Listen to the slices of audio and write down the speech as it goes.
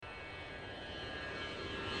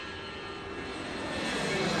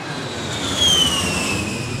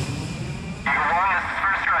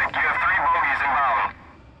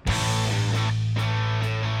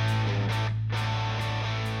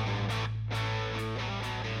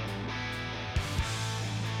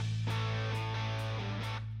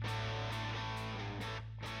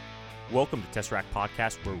Welcome to Tesseract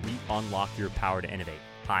Podcast, where we unlock your power to innovate.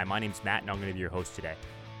 Hi, my name's Matt, and I'm going to be your host today.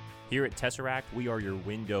 Here at Tesseract, we are your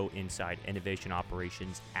window inside innovation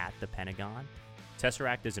operations at the Pentagon.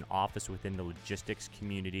 Tesseract is an office within the logistics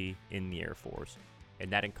community in the Air Force,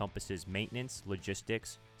 and that encompasses maintenance,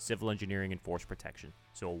 logistics, civil engineering, and force protection.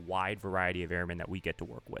 So a wide variety of airmen that we get to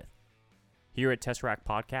work with. Here at Tesseract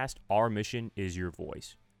Podcast, our mission is your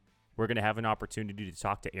voice. We're going to have an opportunity to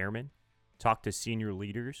talk to airmen, talk to senior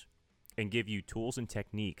leaders, and give you tools and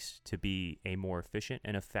techniques to be a more efficient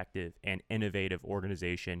and effective and innovative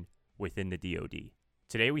organization within the DoD.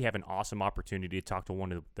 Today, we have an awesome opportunity to talk to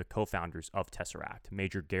one of the co-founders of Tesseract,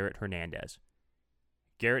 Major Garrett Hernandez.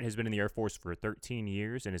 Garrett has been in the Air Force for 13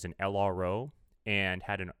 years and is an LRO and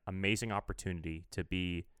had an amazing opportunity to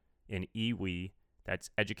be an EWE, that's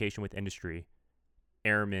Education with Industry,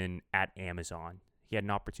 airman at Amazon. He had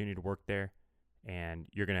an opportunity to work there, and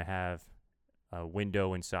you're going to have a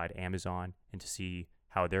window inside Amazon and to see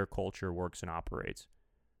how their culture works and operates.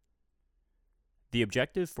 The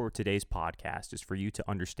objective for today's podcast is for you to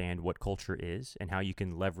understand what culture is and how you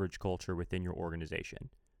can leverage culture within your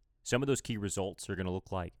organization. Some of those key results are going to look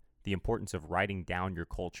like the importance of writing down your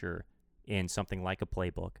culture in something like a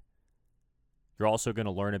playbook. You're also going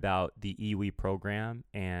to learn about the EWE program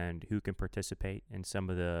and who can participate in some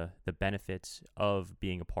of the benefits of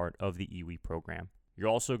being a part of the EWE program. You're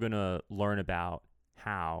also going to learn about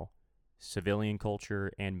how civilian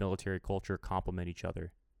culture and military culture complement each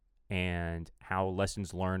other and how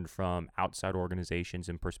lessons learned from outside organizations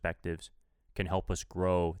and perspectives can help us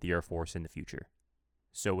grow the Air Force in the future.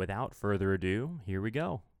 So without further ado, here we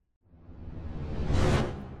go.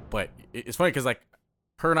 But it's funny because, like,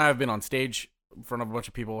 her and I have been on stage in front of a bunch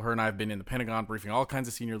of people. Her and I have been in the Pentagon briefing all kinds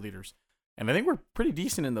of senior leaders. And I think we're pretty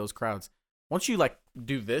decent in those crowds. Once you, like,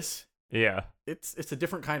 do this, yeah, it's a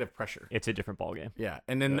different kind of pressure. It's a different ballgame. Yeah,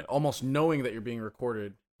 and then almost knowing that you're being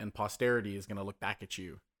recorded and posterity is going to look back at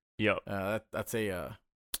you. Yep. That's a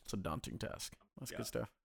daunting task. That's good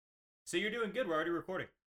stuff. So you're doing good. We're already recording.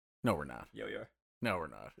 No, we're not. Yo, you are. No, we're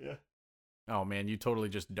not. Yeah. Oh man, you totally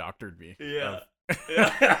just doctored me. Yeah.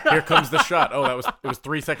 Here comes the shot. Oh, it was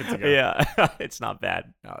 3 seconds ago. Yeah. It's not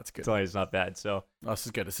bad. No, it's good. It's not bad. So this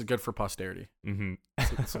is good. This is good for posterity. Mm-hmm.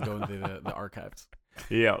 So go into the archives.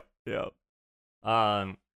 Yep.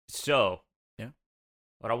 So yeah,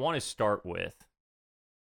 what I want to start with,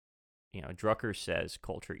 Drucker says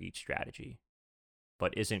culture eats strategy,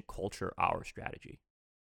 but isn't culture our strategy?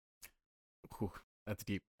 Ooh, that's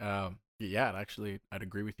deep. Yeah, actually, I'd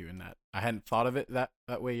agree with you in that. I hadn't thought of it that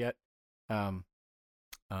way yet. One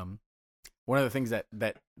of the things that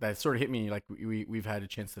sort of hit me, like we've had a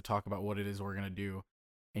chance to talk about what it is we're gonna do,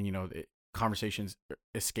 and conversations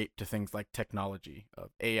escape to things like technology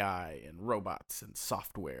of AI and robots and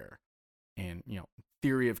software, and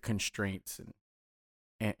theory of constraints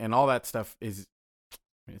and all that stuff is,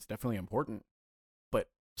 it's definitely important, but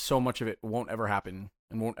so much of it won't ever happen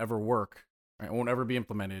and won't ever work. It won't ever be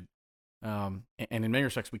implemented. And in many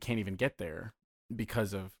respects, we can't even get there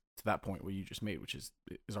because of, to that point, what you just made, which is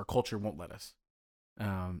our culture won't let us.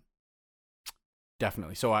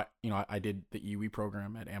 Definitely. So I did the EWE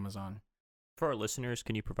program at Amazon. For our listeners,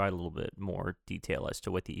 can you provide a little bit more detail as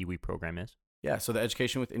to what the EWE program is? Yeah. So the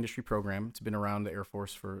Education with Industry program, it's been around the Air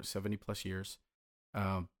Force for 70 plus years.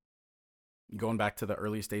 Going back to the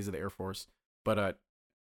earliest days of the Air Force, but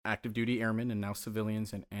active duty airmen and now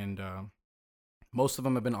civilians and most of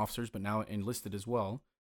them have been officers, but now enlisted as well,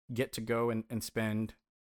 get to go and spend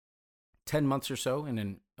 10 months or so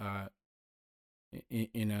in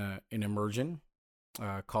an immersion,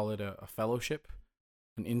 call it a fellowship,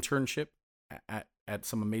 an internship at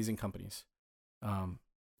some amazing companies.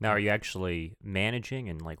 Now, are you actually managing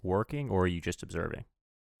and like working, or are you just observing?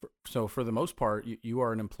 So for the most part, you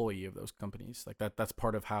are an employee of those companies. Like that's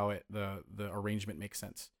part of how the arrangement makes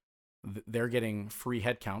sense. They're getting free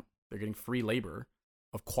headcount. They're getting free labor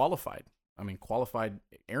of qualified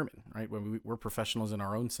airmen, right? When we're professionals in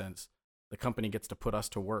our own sense, the company gets to put us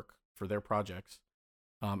to work for their projects.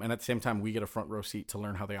 And at the same time, we get a front row seat to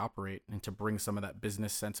learn how they operate and to bring some of that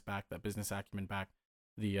business sense back, that business acumen back,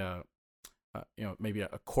 the, maybe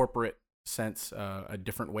a corporate sense, a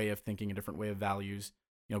different way of thinking, a different way of values.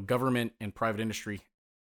 Government and private industry,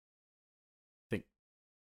 I think,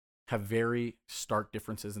 have very stark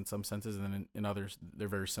differences in some senses, and then in others they're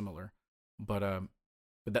very similar. But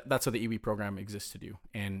that's what the EWE program exists to do.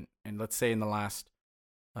 And let's say in the last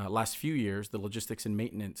few years, the logistics and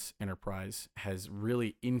maintenance enterprise has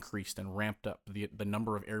really increased and ramped up the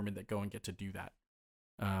number of airmen that go and get to do that.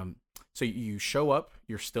 So you show up,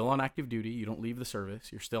 you're still on active duty, you don't leave the service,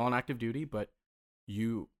 you're still on active duty, but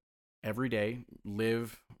you every day,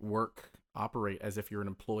 live, work, operate as if you're an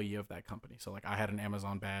employee of that company. So like I had an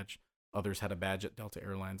Amazon badge, others had a badge at Delta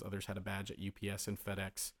Airlines, others had a badge at UPS and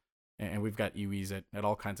FedEx. And we've got UEs at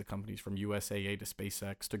all kinds of companies, from USAA to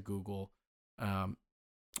SpaceX to Google.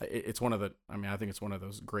 It's one of the, I mean, I think it's one of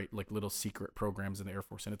those great like little secret programs in the Air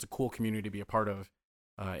Force, and it's a cool community to be a part of.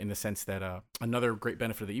 In the sense that another great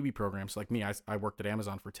benefit of the EB program, so like me, I worked at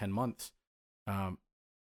Amazon for 10 months.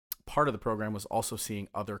 Part of the program was also seeing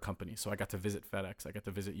other companies. So I got to visit FedEx, I got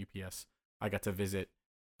to visit UPS, I got to visit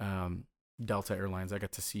Delta Airlines, I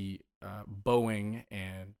got to see Boeing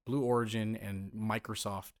and Blue Origin and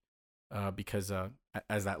Microsoft, because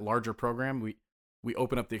as that larger program, we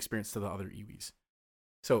open up the experience to the other EWs.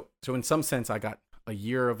 So in some sense, I got a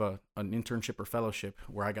year of an internship or fellowship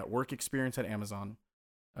where I got work experience at Amazon.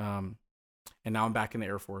 And now I'm back in the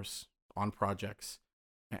Air Force on projects,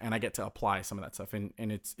 and I get to apply some of that stuff. And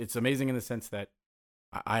it's amazing in the sense that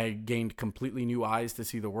I gained completely new eyes to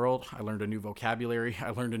see the world. I learned a new vocabulary.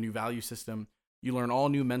 I learned a new value system. You learn all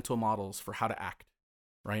new mental models for how to act,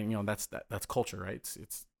 right? And, that's culture, right?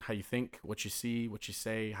 It's how you think, what you see, what you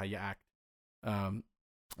say, how you act.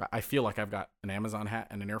 I feel like I've got an Amazon hat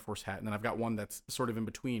and an Air Force hat, and then I've got one that's sort of in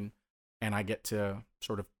between, and I get to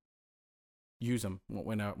sort of use them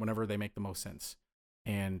whenever they make the most sense.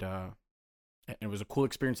 And it was a cool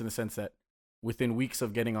experience in the sense that within weeks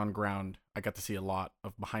of getting on ground, I got to see a lot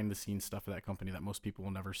of behind the scenes stuff of that company that most people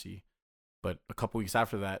will never see. But a couple weeks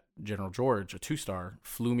after that, General George, a 2-star,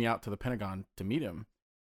 flew me out to the Pentagon to meet him.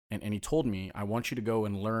 And he told me, I want you to go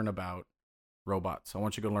and learn about robots. I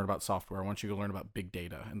want you to go learn about software. I want you to learn about big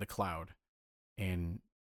data and the cloud. And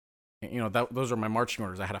those are my marching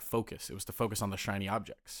orders. I had a focus. It was to focus on the shiny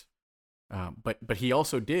objects. But he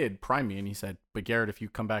also did prime me, and he said, but Garrett, if you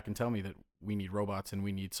come back and tell me that we need robots and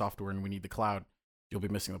we need software and we need the cloud, you'll be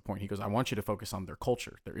missing the point. He goes, I want you to focus on their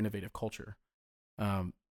culture, their innovative culture.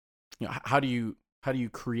 How do you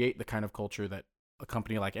create the kind of culture that a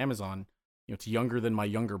company like Amazon, it's younger than my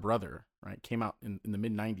younger brother, right? Came out in the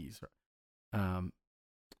mid 90s.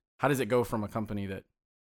 How does it go from a company that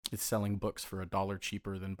is selling books for $1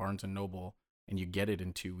 cheaper than Barnes and Noble, and you get it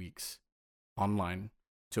in 2 weeks online,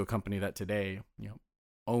 to a company that today,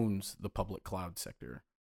 owns the public cloud sector,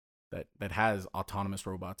 that has autonomous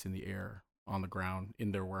robots in the air, on the ground,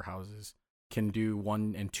 in their warehouses, can do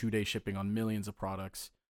 1 and 2 day shipping on millions of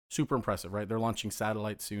products. Super impressive, right? They're launching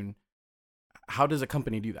satellites soon. How does a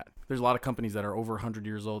company do that? There's a lot of companies that are over 100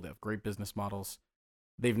 years old. They have great business models.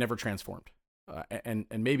 They've never transformed, and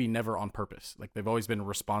maybe never on purpose. Like they've always been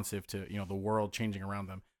responsive to the world changing around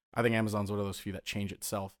them. I think Amazon's one of those few that change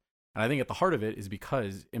itself. And I think at the heart of it is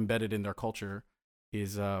because embedded in their culture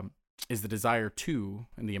is the desire to,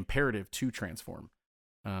 and the imperative to, transform.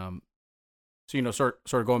 Sort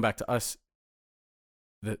of going back to us,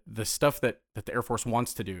 the stuff that the Air Force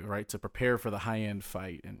wants to do, right, to prepare for the high end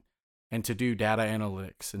fight, and to do data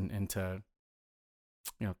analytics, and to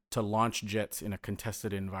to launch jets in a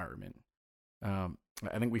contested environment. I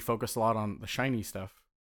think we focus a lot on the shiny stuff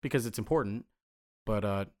because it's important,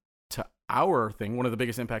 but to our thing, one of the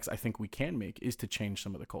biggest impacts I think we can make is to change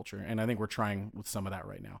some of the culture. And I think we're trying with some of that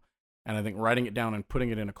right now. And I think writing it down and putting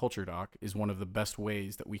it in a culture doc is one of the best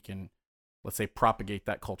ways that we can, let's say, propagate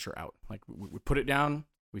that culture out. Like we put it down,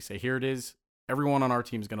 we say, here it is. Everyone on our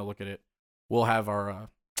team is going to look at it. We'll have our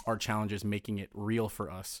challenges making it real for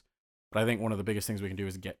us. But I think one of the biggest things we can do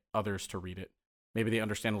is get others to read it. Maybe they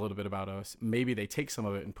understand a little bit about us. Maybe they take some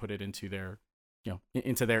of it and put it into their,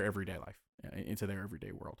 into their everyday life, into their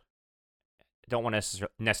everyday world. I don't want to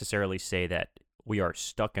necessarily say that we are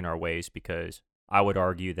stuck in our ways, because I would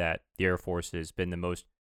argue that the Air Force has been the most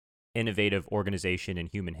innovative organization in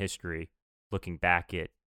human history, looking back at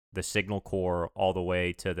the Signal Corps all the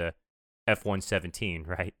way to the F-117,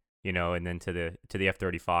 right? And then to the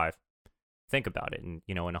F-35. Think about it. And,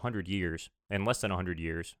 in 100 years, in less than 100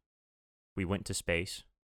 years, we went to space.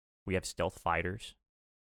 We have stealth fighters,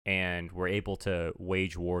 and we're able to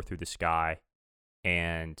wage war through the sky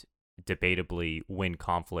and debatably win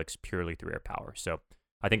conflicts purely through air power. So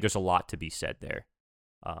I think there's a lot to be said there.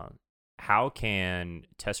 How can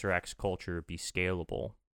Tesseract's culture be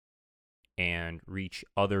scalable and reach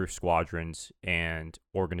other squadrons and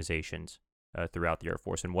organizations throughout the Air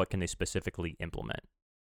Force, and what can they specifically implement?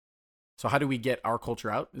 So how do we get our culture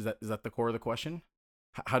out? Is that the core of the question?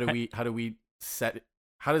 How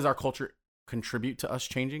does our culture contribute to us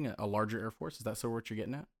changing a larger Air Force? Is that sort of what you're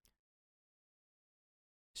getting at?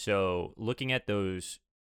 So looking at those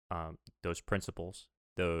principles,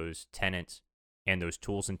 those tenets, and those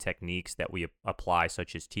tools and techniques that we apply,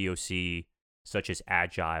 such as TOC, such as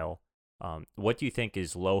Agile, what do you think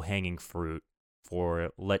is low-hanging fruit for,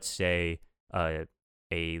 let's say, a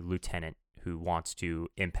lieutenant who wants to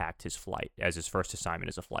impact his flight as his first assignment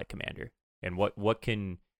as a flight commander? And what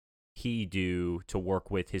can he do to work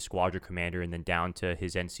with his squadron commander and then down to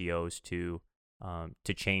his NCOs to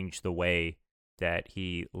change the way that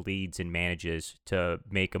he leads and manages to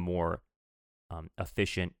make a more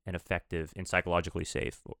efficient and effective and psychologically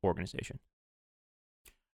safe organization?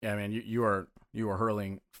 Yeah, man, you are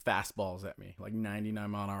hurling fastballs at me, like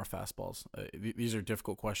 99-mile-an-hour fastballs. These are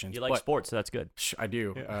difficult questions. You like sports, so that's good. I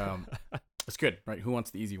do. Yeah. It's good, right? Who wants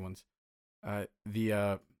the easy ones? I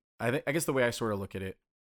guess the way I sort of look at it,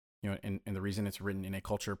 and the reason it's written in a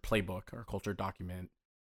culture playbook or culture document,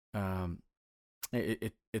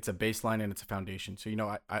 it's a baseline and it's a foundation.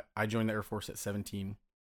 So, I joined the Air Force at 17,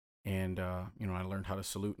 and, I learned how to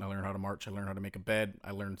salute, and I learned how to march. I learned how to make a bed. I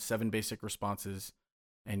learned 7 basic responses,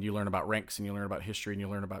 and you learn about ranks, and you learn about history, and you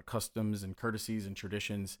learn about customs and courtesies and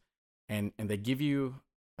traditions, and they give you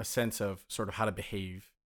a sense of sort of how to behave.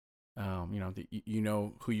 You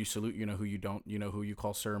know who you salute, you know who you don't, you know who you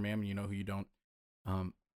call sir, ma'am, you know who you don't.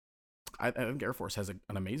 I think Air Force has an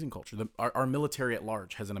amazing culture. Our military at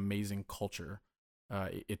large has an amazing culture.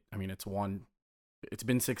 It's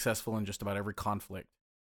been successful in just about every conflict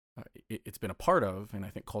it's been a part of, and I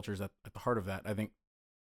think culture is at the heart of that. I think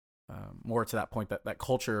more to that point, that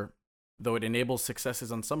culture, though it enables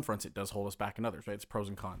successes on some fronts, it does hold us back in others, right? It's pros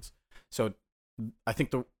and cons. So I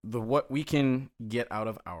think the what we can get out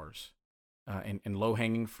of ours and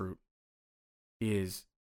low-hanging fruit is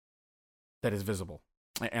visible.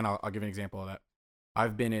 And I'll give an example of that.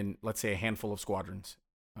 I've been in, let's say, a handful of squadrons.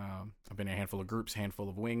 I've been in a handful of groups, a handful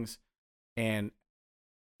of wings, and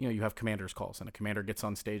you have commander's calls, and a commander gets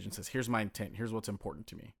on stage and says, "Here's my intent. Here's what's important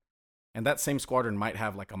to me." And that same squadron might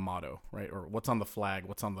have like a motto, right? Or what's on the flag,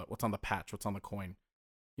 what's on the patch, what's on the coin.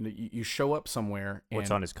 You show up somewhere. And, what's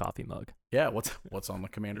on his coffee mug? Yeah, what's on the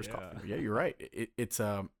commander's coffee mug? Yeah, you're right. It's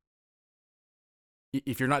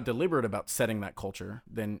if you're not deliberate about setting that culture,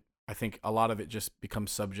 then I think a lot of it just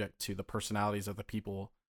becomes subject to the personalities of the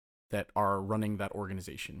people that are running that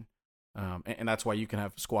organization. And that's why you can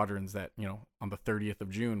have squadrons that, on the 30th of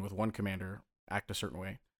June with one commander act a certain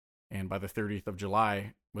way. And by the 30th of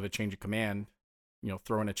July, with a change of command,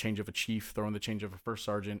 throw in a change of a chief, throw in the change of a first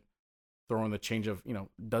sergeant, throw in the change of,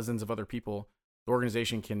 dozens of other people, the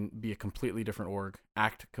organization can be a completely different org,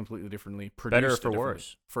 act completely differently, produce better or for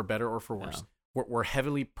worse. For better or for worse. Yeah. We're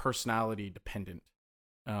heavily personality dependent,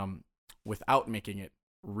 without making it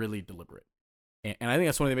really deliberate. And I think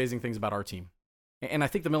that's one of the amazing things about our team. And I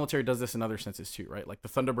think the military does this in other senses too, right? Like the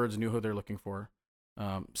Thunderbirds knew who they're looking for.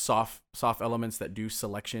 Soft elements that do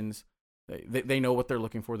selections. They know what they're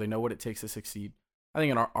looking for. They know what it takes to succeed. I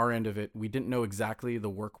think on our end of it, we didn't know exactly the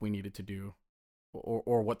work we needed to do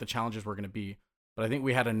or what the challenges were going to be. But I think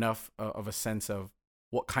we had enough of a sense of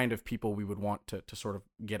what kind of people we would want to sort of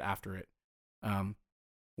get after it.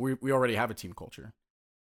 We already have a team culture.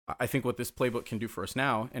 I think what this playbook can do for us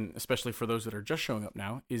now, and especially for those that are just showing up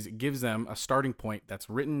now, is it gives them a starting point that's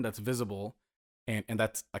written, that's visible, and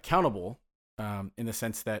that's accountable, in the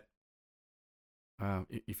sense that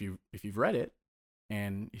if you've read it,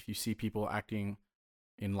 and if you see people acting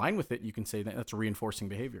in line with it, you can say that that's reinforcing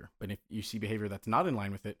behavior. But if you see behavior that's not in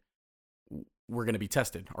line with it, we're going to be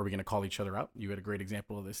tested. Are we going to call each other out? You had a great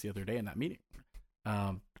example of this the other day in that meeting.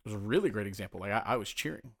 It was a really great example. Like I was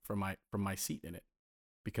cheering from my seat in it.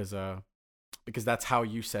 Because that's how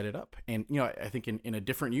you set it up. And, I think in a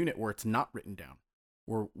different unit where it's not written down,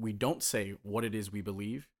 where we don't say what it is we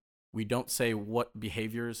believe, we don't say what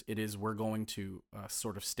behaviors it is we're going to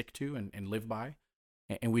sort of stick to and live by,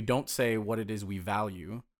 and we don't say what it is we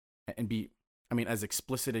value and be, as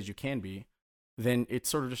explicit as you can be, then it's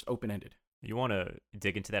sort of just open-ended. You want to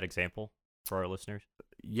dig into that example for our listeners?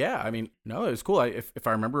 Yeah, no, it was cool. If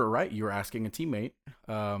I remember it right, you were asking a teammate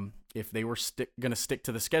if they were going to stick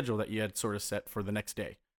to the schedule that you had sort of set for the next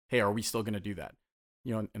day. Hey, are we still going to do that?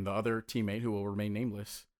 And the other teammate, who will remain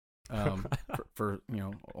nameless for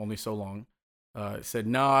only so long, said,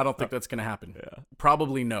 no, I don't think that's going to happen. Yeah.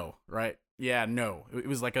 Probably no, right? Yeah, no. It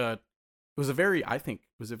was a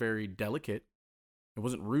very delicate. It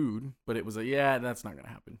wasn't rude, but it was that's not going to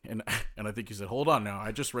happen. And I think you said, hold on now.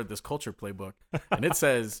 I just read this culture playbook, and it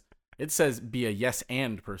says be a yes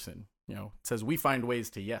and person. It says we find ways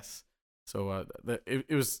to yes. So it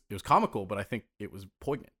was comical, but I think it was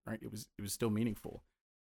poignant, right? It was still meaningful.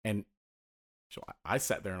 And so I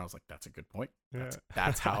sat there and I was like, that's a good point.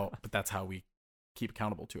 That's how we keep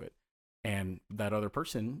accountable to it. And that other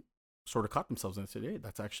person sort of caught themselves and said, hey,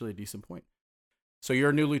 that's actually a decent point. So you're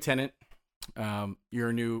a new lieutenant. You're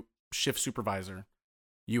a new shift supervisor.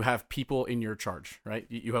 you have people in your charge, right?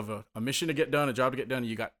 You have a mission to get done, a job to get done.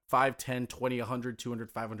 You got 5, 10, 20, 100,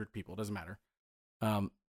 200, 500 people. It doesn't matter.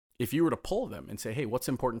 If you were to poll them and say, hey, what's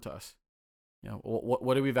important to us?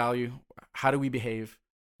 What do we value? How do we behave?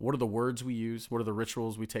 What are the words we use? What are the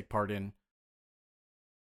rituals we take part in?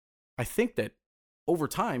 I think that over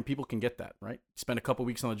time, people can get that, right? Spend a couple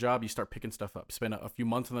weeks on the job, you start picking stuff up. Spend a few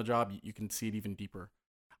months on the job, you can see it even deeper.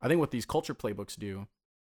 I think what these culture playbooks do,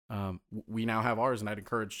 we now have ours, and I'd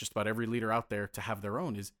encourage just about every leader out there to have their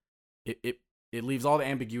own, is it leaves all the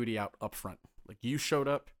ambiguity out up front. Like, you showed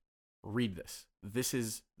up, read this. This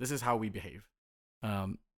is how we behave.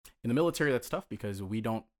 In the military, that's tough because we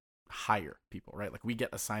don't hire people, right? Like, we get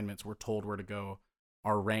assignments, we're told where to go.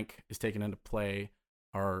 Our rank is taken into play.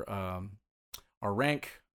 Our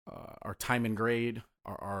rank, our time and grade,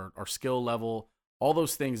 our skill level, all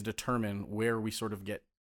those things determine where we sort of get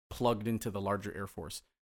plugged into the larger Air Force.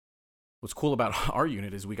 What's cool about our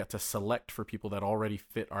unit is we got to select for people that already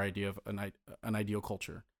fit our idea of an ideal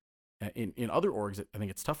culture. In other orgs, I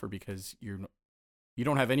think it's tougher because you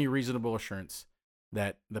don't have any reasonable assurance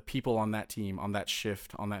that the people on that team, on that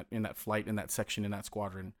shift, in that flight, in that section, in that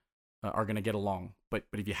squadron, are going to get along. But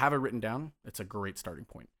if you have it written down, it's a great starting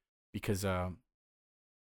point because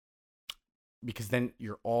then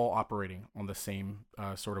you're all operating on the same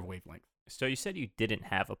sort of wavelength. So you said you didn't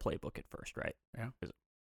have a playbook at first, right? Yeah.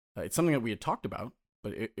 It's something that we had talked about,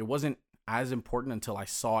 but it wasn't as important until I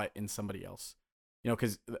saw it in somebody else.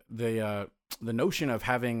 Because the notion of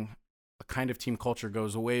having a kind of team culture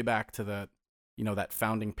goes way back to that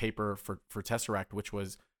founding paper for Tesseract, which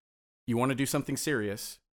was, you want to do something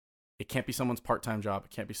serious, it can't be someone's part-time job,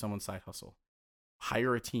 it can't be someone's side hustle.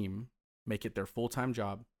 Hire a team, make it their full-time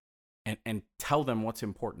job, and tell them what's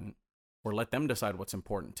important, or let them decide what's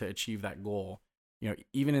important to achieve that goal.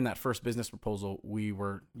 Even in that first business proposal, we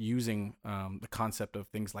were using the concept of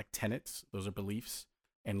things like tenets, those are beliefs,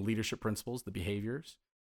 and leadership principles, the behaviors,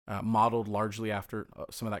 modeled largely after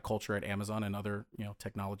some of that culture at Amazon and other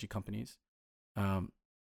technology companies.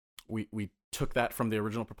 We took that from the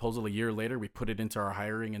original proposal. A year later, we put it into our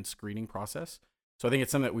hiring and screening process. So I think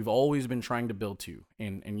it's something that we've always been trying to build to.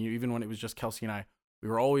 And even when it was just Kelsey and I, we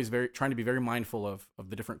were always trying to be very mindful of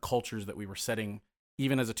the different cultures that we were setting,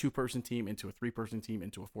 even as a 2-person team, into a 3-person team,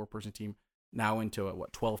 into a 4-person team, now into a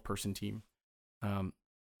 12-person team.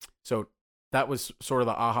 So that was sort of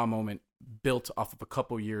the aha moment, built off of a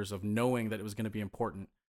couple years of knowing that it was going to be important.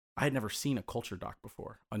 I had never seen a culture doc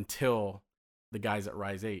before until the guys at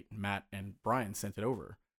Rise 8, Matt and Brian, sent it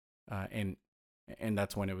over. And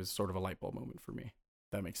that's when it was sort of a light bulb moment for me.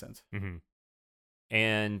 That makes sense. Mm-hmm.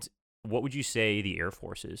 And what would you say the Air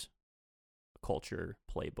Force's culture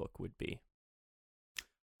playbook would be?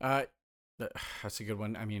 That's a good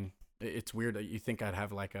one. I mean, it's weird that you think I'd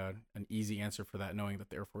have like an easy answer for that, knowing that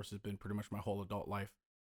the Air Force has been pretty much my whole adult life.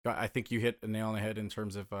 I think you hit a nail on the head in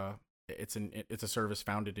terms of it's a service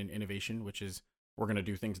founded in innovation, which is, we're going to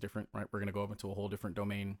do things different, right? We're going to go up into a whole different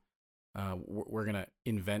domain. We're going to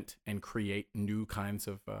invent and create new kinds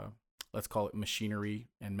of, let's call it machinery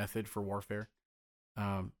and method for warfare.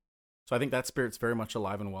 So I think that spirit's very much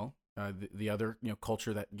alive and well. The other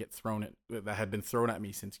culture that had been thrown at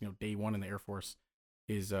me since day one in the Air Force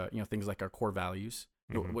is things like our core values,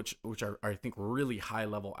 mm-hmm. which are, I think, really high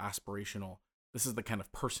level aspirational. This is the kind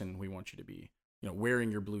of person we want you to be.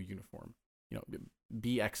 Wearing your blue uniform.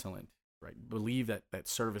 Be excellent. Right. Believe that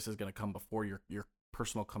service is going to come before your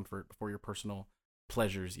personal comfort, before your personal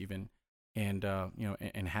pleasures, even, and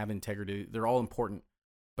and have integrity. They're all important,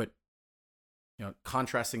 but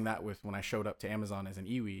contrasting that with when I showed up to Amazon as an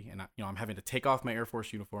EWE, and I'm having to take off my Air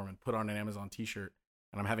Force uniform and put on an Amazon T-shirt,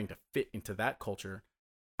 and I'm having to fit into that culture.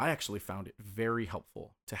 I actually found it very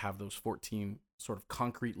helpful to have those 14 sort of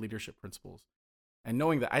concrete leadership principles, and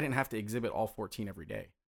knowing that I didn't have to exhibit all 14 every day,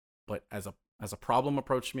 but as a problem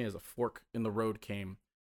approached me, as a fork in the road came,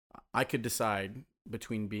 I could decide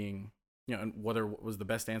between being, and whether what was the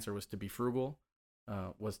best answer was to be frugal,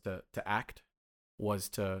 was to act, was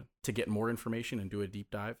to get more information and do a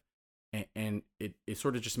deep dive. And it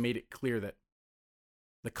sort of just made it clear that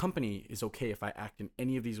the company is okay if I act in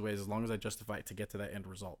any of these ways, as long as I justify it to get to that end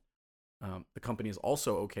result. The company is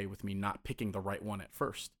also okay with me not picking the right one at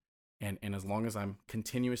first. And as long as I'm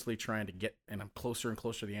continuously trying to get, and I'm closer and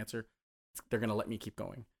closer to the answer, they're going to let me keep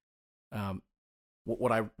going.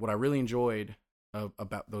 What I really enjoyed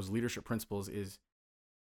about those leadership principles is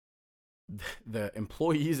the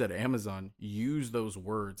employees at Amazon use those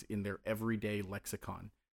words in their everyday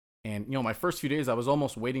lexicon. And, my first few days, I was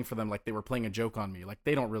almost waiting for them like they were playing a joke on me. Like,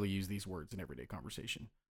 they don't really use these words in everyday conversation.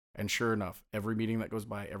 And sure enough, every meeting that goes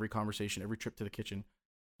by, every conversation, every trip to the kitchen,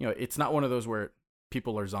 it's not one of those where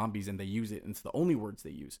people are zombies and they use it, and it's the only words they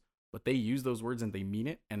use. But they use those words and they mean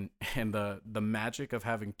it, and the magic of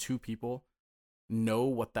having two people know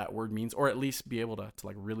what that word means, or at least be able to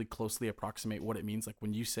like really closely approximate what it means. Like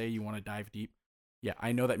when you say you want to dive deep, yeah,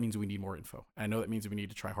 I know that means we need more info. I know that means we need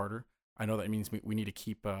to try harder. I know that means we need to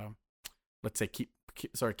keep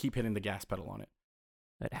keep hitting the gas pedal on it.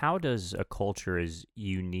 But how does a culture as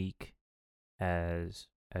unique as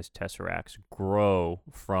Tesseract's grow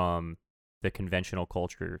from the conventional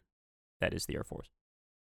culture that is the Air Force?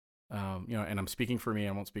 And I'm speaking for me,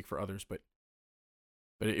 I won't speak for others, but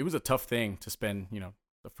it was a tough thing to spend,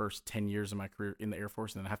 the first 10 years of my career in the Air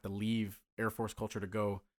Force and then have to leave Air Force culture to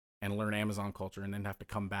go and learn Amazon culture and then have to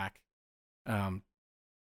come back.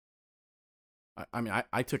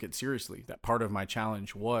 I took it seriously. That part of my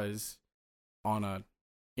challenge was on a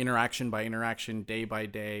interaction by interaction, day by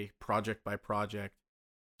day, project by project.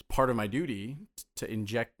 It's part of my duty to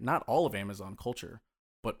inject not all of Amazon culture,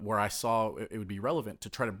 but where I saw it would be relevant to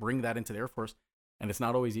try to bring that into the Air Force. And it's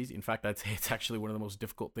not always easy. In fact, I'd say it's actually one of the most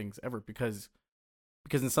difficult things ever because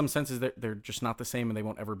in some senses they're just not the same and they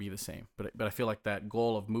won't ever be the same. But I feel like that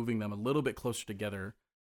goal of moving them a little bit closer together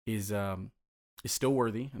is still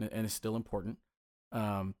worthy and is still important.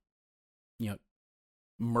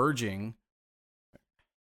 Merging,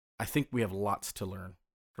 I think we have lots to learn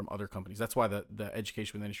from other companies. That's why the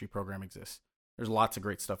Education with Industry program exists. There's lots of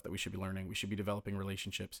great stuff that we should be learning. We should be developing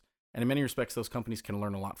relationships. And in many respects, those companies can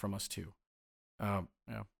learn a lot from us too.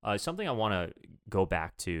 Something I want to go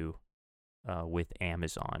back to with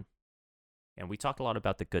Amazon, and we talked a lot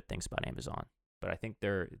about the good things about Amazon, but I think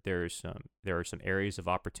there are some areas of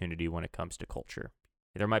opportunity when it comes to culture.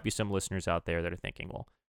 There might be some listeners out there that are thinking, well,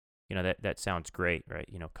 that sounds great, right?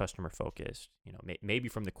 Customer focused. Maybe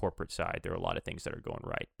from the corporate side, there are a lot of things that are going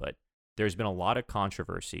right, but there's been a lot of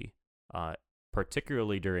controversy,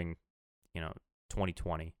 particularly during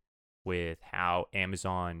 2020, with how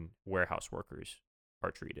Amazon warehouse workers are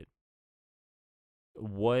treated.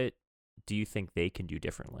 What do you think they can do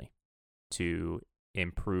differently to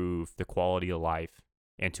improve the quality of life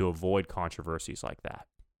and to avoid controversies like that?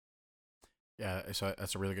 Yeah, so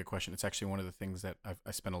that's a really good question. It's actually one of the things that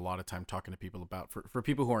I spend a lot of time talking to people about for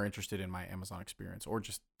people who are interested in my Amazon experience, or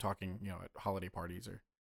just talking, at holiday parties or,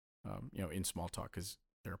 in small talk, because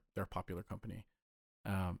they're a popular company.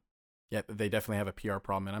 Yeah, they definitely have a PR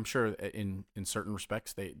problem, and I'm sure in certain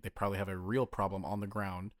respects they probably have a real problem on the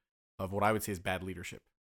ground of what I would say is bad leadership.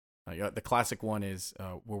 The classic one is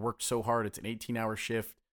we're worked so hard, it's an 18-hour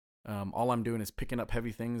shift. All I'm doing is picking up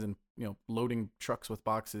heavy things and loading trucks with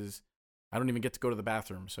boxes. I don't even get to go to the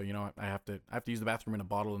bathroom, so I have to use the bathroom in a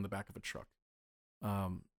bottle in the back of a truck.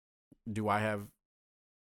 Do I have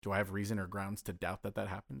reason or grounds to doubt that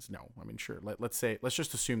happens? No. I mean, sure. Let's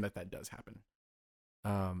just assume that does happen.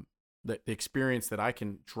 The experience that I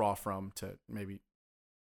can draw from to maybe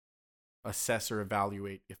assess or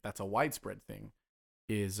evaluate if that's a widespread thing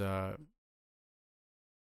is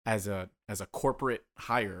as a corporate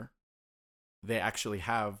hire, they actually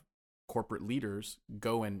have corporate leaders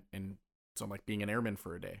go and so like being an airman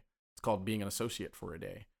for a day. It's called being an associate for a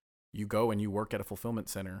day. You go and you work at a fulfillment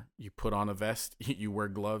center. You put on a vest, you wear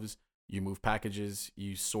gloves, you move packages,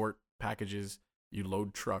 you sort packages, you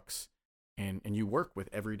load trucks, and you work with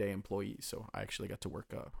everyday employees. So I actually got to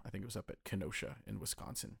work, I think it was up at Kenosha in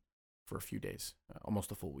Wisconsin for a few days,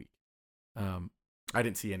 almost a full week. I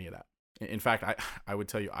didn't see any of that. In fact, I would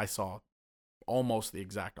tell you, I saw almost the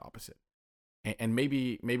exact opposite. And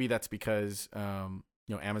maybe that's because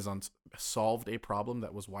Amazon's solved a problem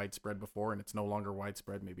that was widespread before, and it's no longer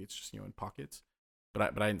widespread. Maybe it's just in pockets.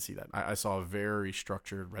 But I didn't see that. I saw a very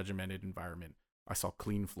structured, regimented environment. I saw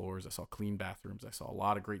clean floors. I saw clean bathrooms. I saw a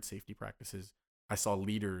lot of great safety practices. I saw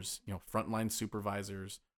leaders, frontline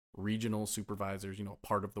supervisors, regional supervisors,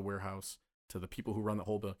 part of the warehouse, to the people who run the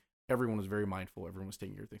whole building. Everyone was very mindful. Everyone was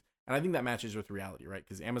taking care of things. And I think that matches with reality, right?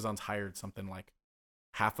 Because Amazon's hired something like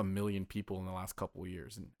 500,000 people in the last couple of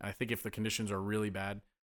years. And I think if the conditions are really bad,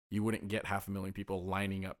 you wouldn't get 500,000 people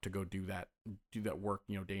lining up to go do that work,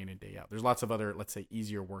 day in and day out. There's lots of other, let's say,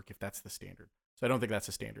 easier work if that's the standard. So I don't think that's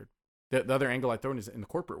a standard. The other angle I throw in is in the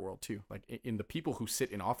corporate world too. Like in the people who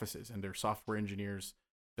sit in offices, and they're software engineers,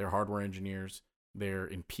 they're hardware engineers, they're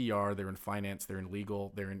in PR, they're in finance, they're in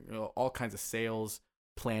legal, they're in all kinds of sales,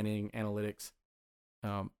 planning, analytics.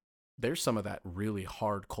 There's some of that really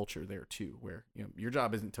hard culture there too, where your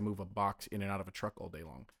job isn't to move a box in and out of a truck all day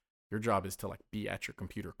long. Your job is to be at your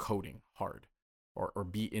computer coding hard, or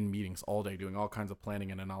be in meetings all day doing all kinds of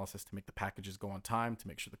planning and analysis to make the packages go on time, to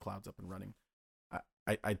make sure the cloud's up and running.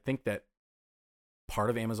 I think that part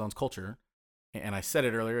of Amazon's culture, and I said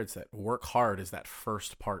it earlier, it's that work hard is that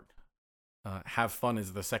first part have fun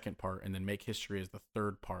is the second part, and then make history is the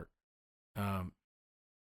third part. I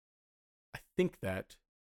think that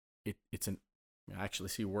it's an. I actually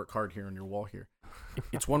see work hard here on your wall here.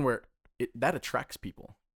 It's one where that attracts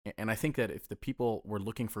people. And I think that if the people were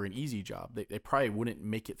looking for an easy job, they probably wouldn't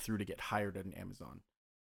make it through to get hired at an Amazon.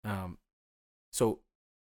 So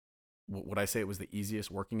would I say it was the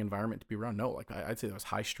easiest working environment to be around? No, like I'd say there was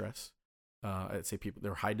high stress. I'd say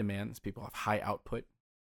there were high demands. People have high output,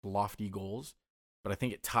 lofty goals. But I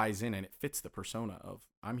think it ties in and it fits the persona of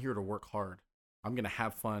I'm here to work hard. I'm going to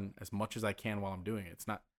have fun as much as I can while I'm doing it. It's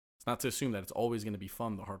not to assume that it's always going to be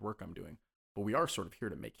fun, the hard work I'm doing. But we are sort of here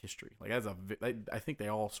to make history. Like I think they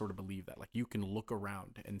all sort of believe that. Like you can look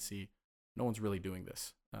around and see no one's really doing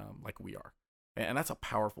this like we are. And that's a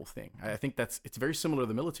powerful thing. I think it's very similar to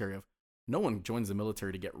the military of no one joins the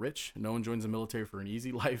military to get rich. No one joins the military for an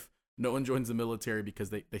easy life. No one joins the military because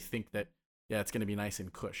they think that, yeah, it's going to be nice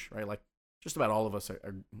and cush, right? Like just about all of us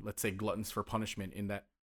are, let's say, gluttons for punishment in that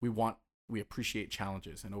we appreciate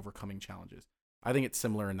challenges and overcoming challenges. I think it's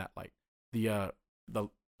similar in that light. The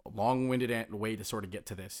long-winded way to sort of get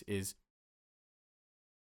to this is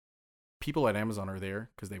people at Amazon are there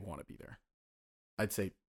because they want to be there. I'd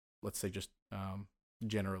say, let's say just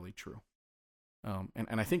generally true.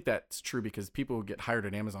 And I think that's true because people who get hired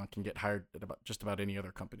at Amazon can get hired at just about any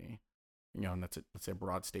other company, and let's say a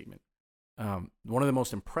broad statement. One of the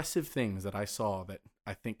most impressive things that I saw that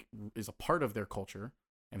I think is a part of their culture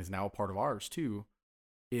and is now a part of ours too,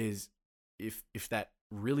 is if that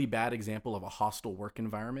really bad example of a hostile work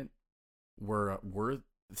environment were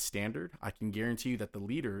the standard, I can guarantee you that the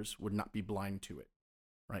leaders would not be blind to it,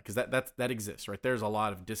 right? Because that exists, right? There's a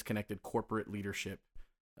lot of disconnected corporate leadership.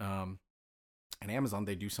 At Amazon,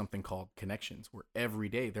 they do something called connections, where every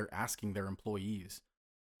day they're asking their employees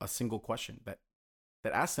a single question that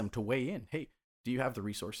asks them to weigh in. Hey, do you have the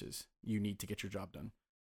resources you need to get your job done?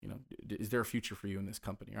 Is there a future for you in this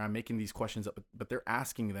company? Or I'm making these questions up, but they're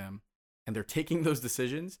asking them, and they're taking those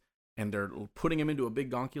decisions and they're putting them into a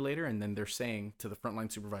big gonculator, and then they're saying to the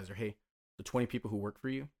frontline supervisor, hey, the 20 people who work for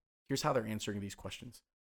you, here's how they're answering these questions.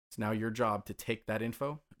 It's now your job to take that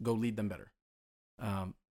info, go lead them better.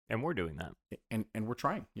 And we're doing that. And we're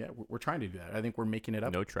trying. Yeah, we're trying to do that. I think we're making it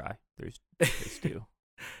up. No try. There's two.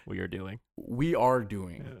 We are doing. We are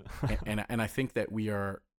doing. Yeah. and I think that we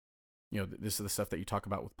are, this is the stuff that you talk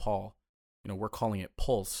about with Paul. We're calling it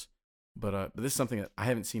Pulse, but this is something that I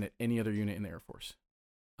haven't seen at any other unit in the Air Force.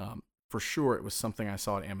 For sure, it was something I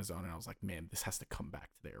saw at Amazon, and I was like, man, this has to come back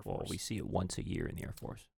to the Air Force. Well, we see it once a year in the Air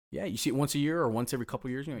Force. Yeah, you see it once a year or once every couple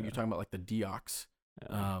of years. You're talking about like the DEOCs.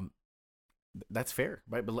 That's fair,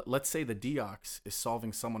 right? But let's say the DEOCs is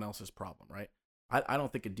solving someone else's problem, right? I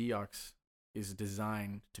don't think a DEOCs is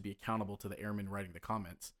designed to be accountable to the airman writing the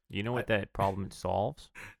comments. You know what that problem solves?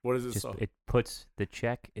 What does it solve? It puts the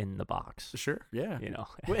check in the box. Sure, yeah.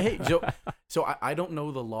 Wait, hey, so I don't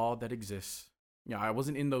know the law that exists. I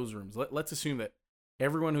wasn't in those rooms. Let's assume that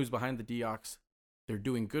everyone who's behind the DEOCs, they're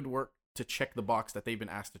doing good work to check the box that they've been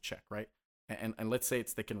asked to check, right? And let's say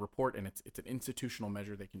they can report, and it's an institutional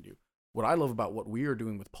measure they can do. What I love about what we are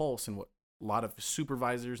doing with Pulse and what a lot of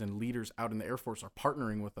supervisors and leaders out in the Air Force are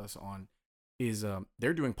partnering with us on is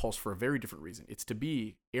they're doing Pulse for a very different reason. It's to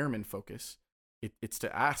be airman focused. It's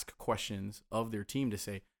to ask questions of their team to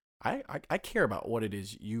say, I care about what it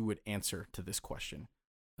is you would answer to this question.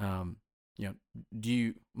 My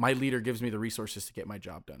leader gives me the resources to get my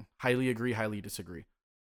job done. Highly agree, highly disagree.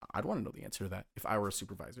 I'd want to know the answer to that if I were a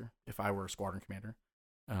supervisor, if I were a squadron commander,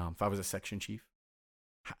 if I was a section chief.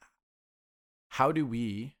 How do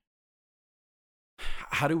we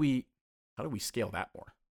scale that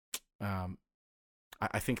more?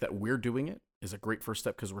 I think that we're doing it is a great first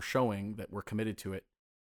step because we're showing that we're committed to it.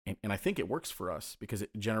 And I think it works for us because it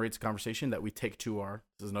generates a conversation that we take to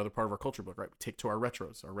this is another part of our culture book, right? We take to our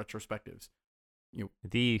retros, our retrospectives.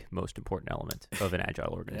 The most important element of an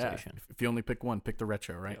agile organization. Yeah, if you only pick one, pick the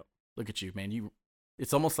retro, right? Yep. Look at you, man.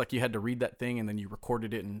 It's almost like you had to read that thing and then you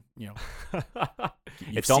recorded it and,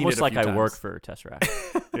 it's almost like I work for Tesseract.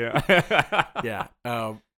 Yeah.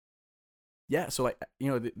 Yeah. So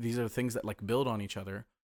these are things that like build on each other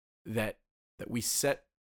that we set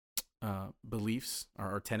beliefs,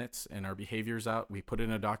 our tenets and our behaviors out. We put it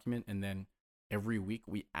in a document, and then every week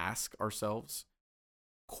we ask ourselves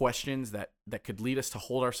questions that could lead us to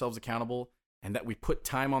hold ourselves accountable, and that we put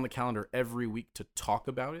time on the calendar every week to talk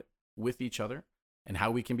about it with each other and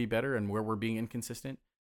how we can be better and where we're being inconsistent.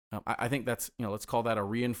 I think that's, let's call that a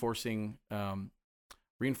reinforcing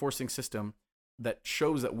system that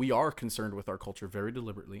shows that we are concerned with our culture very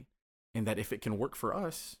deliberately, and that if it can work for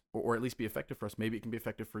us, or at least be effective for us, maybe it can be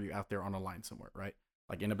effective for you out there on a line somewhere, right?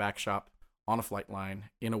 Like in a back shop on a flight line,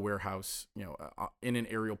 in a warehouse, in an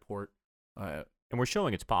aerial port. And we're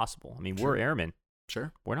showing it's possible. I mean, Sure. we're airmen.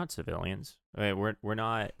 Sure. We're not civilians. I mean, we're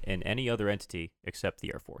not in any other entity except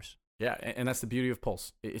the Air Force. Yeah, and that's the beauty of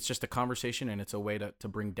Pulse. It's just a conversation, and it's a way to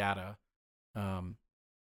bring data,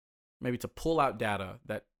 maybe to pull out data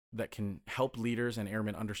that can help leaders and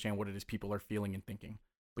airmen understand what it is people are feeling and thinking.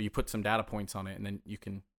 But you put some data points on it, and then you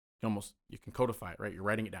can codify it, right? You're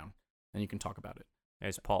writing it down, and you can talk about it.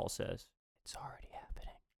 As Paul says, it's already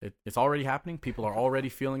happening. It's already happening. People are already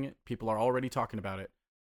feeling it. People are already talking about it.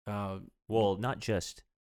 Well, not just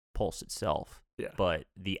Pulse itself, but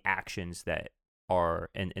the actions that are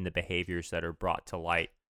and the behaviors that are brought to light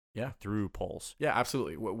through Pulse. Yeah,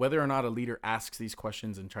 absolutely. Whether or not a leader asks these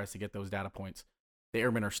questions and tries to get those data points, the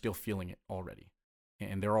airmen are still feeling it already.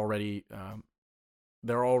 And they're already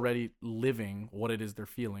living what it is they're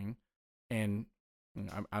feeling. And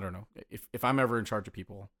I don't know, if I'm ever in charge of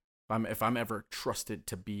people, if I'm ever trusted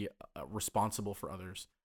to be responsible for others,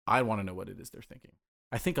 I want to know what it is they're thinking.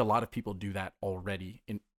 I think a lot of people do that already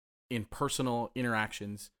in personal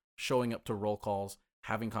interactions, showing up to roll calls,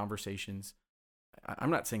 having conversations. I'm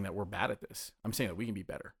not saying that we're bad at this. I'm saying that we can be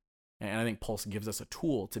better. And I think Pulse gives us a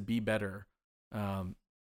tool to be better,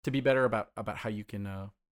 about how you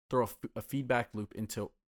can throw a feedback loop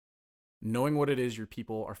into knowing what it is your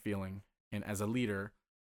people are feeling, and as a leader,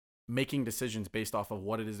 making decisions based off of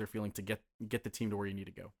what it is they're feeling to get the team to where you need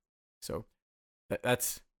to go. So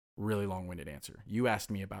that's really long-winded answer. You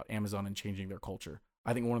asked me about Amazon and changing their culture.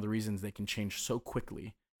 I think one of the reasons they can change so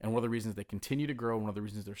quickly, and one of the reasons they continue to grow, and one of the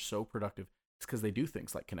reasons they're so productive, is because they do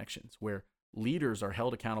things like connections, where leaders are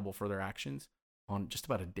held accountable for their actions on just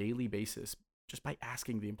about a daily basis, just by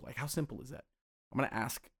asking the employee. Like, how simple is that? I'm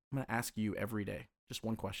gonna ask you every day just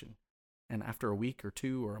one question, and after a week or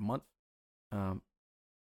two or a month, I'm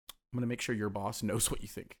gonna make sure your boss knows what you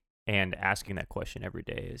think. And asking that question every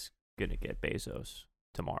day is gonna get Bezos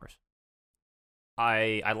to Mars.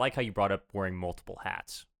 I like how you brought up wearing multiple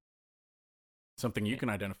hats. Something you can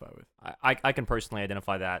identify with. I can personally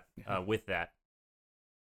identify that with that.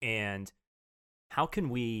 And how can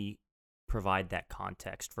we provide that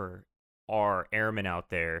context for our airmen out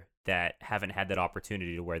there that haven't had that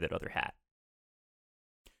opportunity to wear that other hat?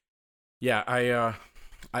 Yeah,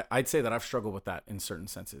 I'd say that I've struggled with that in certain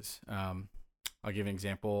senses. I'll give an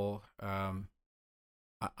example.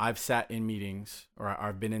 I've sat in meetings, or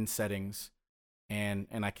I've been in settings, and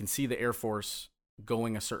I can see the Air Force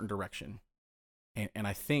going a certain direction, and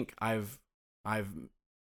I think I've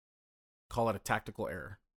call it a tactical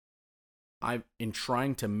error. In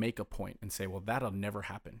trying to make a point and say, well, that'll never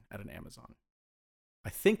happen at an Amazon. I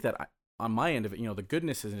think that on my end of it, the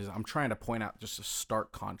goodness is I'm trying to point out just a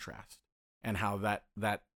stark contrast, and how that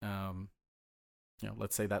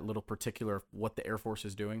let's say that little particular what the Air Force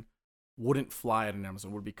is doing wouldn't fly at an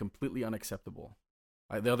Amazon, would be completely unacceptable.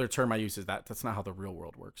 The other term I use is that's not how the real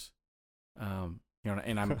world works. And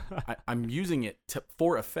I'm using it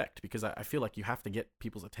for effect, because I feel like you have to get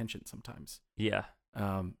people's attention sometimes. Yeah.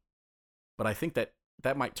 But I think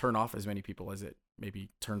that might turn off as many people as it maybe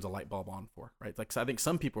turns a light bulb on for, right? Like, so I think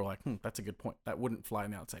some people are like, that's a good point. That wouldn't fly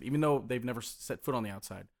on the outside, even though they've never set foot on the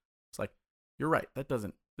outside. It's like, you're right.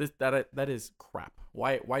 That is crap.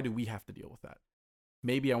 Why do we have to deal with that?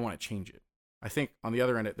 Maybe I want to change it. I think on the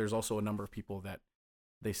other end, there's also a number of people that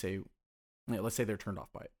they say, let's say they're turned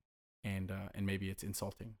off by it, and maybe it's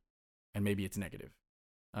insulting, and maybe it's negative.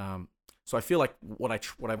 So I feel like what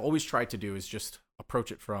I've always tried to do is just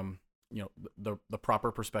approach it from the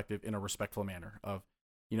proper perspective, in a respectful manner of,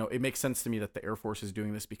 it makes sense to me that the Air Force is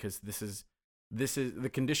doing this, because this is the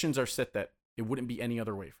conditions are set that it wouldn't be any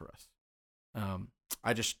other way for us.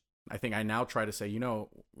 I think I now try to say,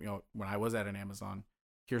 when I was at an Amazon,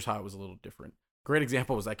 here's how it was a little different. Great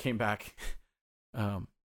example was I came back. One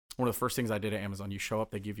of the first things I did at Amazon, you show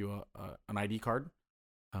up, they give you an ID card,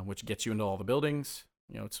 which gets you into all the buildings.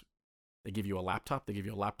 They give you a laptop, they give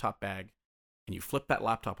you a laptop bag, and you flip that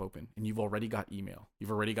laptop open, and you've already got email.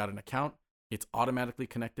 You've already got an account. It's automatically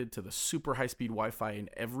connected to the super high-speed Wi-Fi in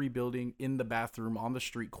every building, in the bathroom, on the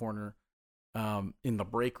street corner, in the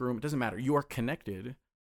break room. It doesn't matter. You are connected,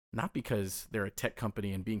 not because they're a tech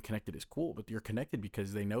company and being connected is cool, but you're connected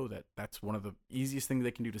because they know that that's one of the easiest things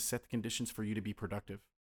they can do to set the conditions for you to be productive.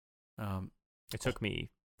 It took me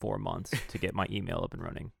 4 months to get my email up and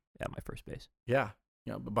running at my first base. Yeah.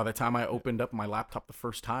 But by the time I opened up my laptop the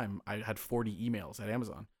first time, I had 40 emails at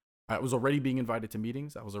Amazon. I was already being invited to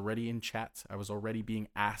meetings. I was already in chats. I was already being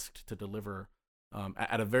asked to deliver.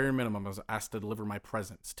 At a very minimum, I was asked to deliver my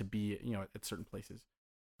presence, to be, at certain places.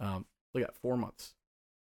 Look at 4 months.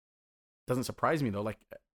 Doesn't surprise me though. Like,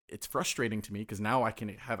 it's frustrating to me because now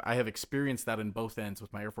I have experienced that in both ends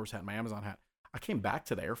with my Air Force hat and my Amazon hat. I came back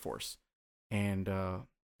to the Air Force and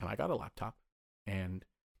I got a laptop and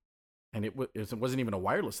it wasn't even a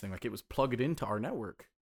wireless thing. Like, it was plugged into our network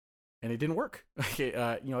and it didn't work.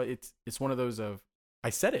 It's one of those of, I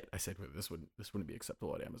said this wouldn't be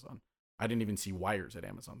acceptable at Amazon. I didn't even see wires at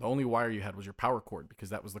Amazon. The only wire you had was your power cord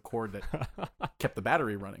because that was the cord that kept the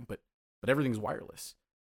battery running. But everything's wireless.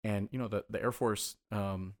 And the Air Force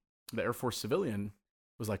civilian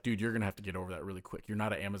was like, dude, you're gonna have to get over that really quick. You're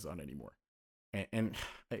not at Amazon anymore. And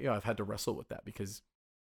I've had to wrestle with that because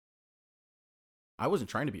I wasn't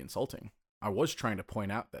trying to be insulting. I was trying to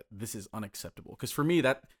point out that this is unacceptable. Because for me,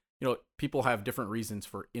 that people have different reasons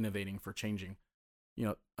for innovating, for changing.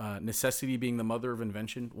 Necessity being the mother of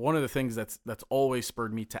invention. One of the things that's always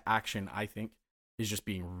spurred me to action, I think, is just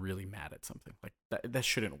being really mad at something. Like, that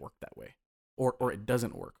shouldn't work that way, or it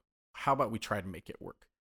doesn't work. How about we try to make it work?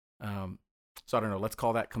 So I don't know. Let's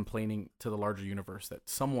call that complaining to the larger universe that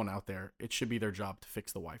someone out there, it should be their job to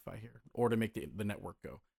fix the Wi-Fi here or to make the network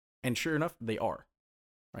go. And sure enough, they are.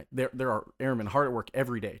 Right? There are airmen hard at work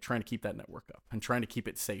every day trying to keep that network up and trying to keep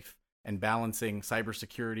it safe and balancing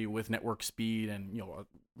cybersecurity with network speed and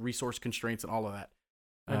resource constraints and all of that.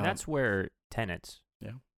 And that's where tenets,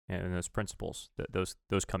 and those principles,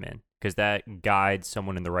 those come in, because that guides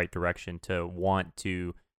someone in the right direction to want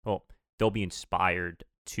to. Well, they'll be inspired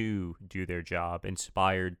to do their job,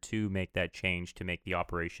 inspired to make that change to make the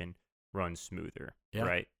operation run smoother. Yeah.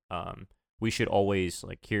 Right. We should always,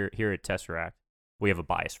 like, here at Tesseract, we have a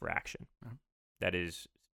bias for action. That is,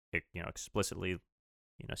 explicitly,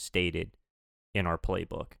 stated in our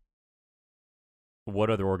playbook.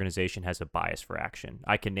 What other organization has a bias for action?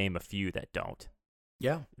 I can name a few that don't.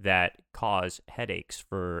 Yeah. That cause headaches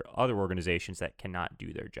for other organizations that cannot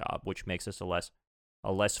do their job, which makes us a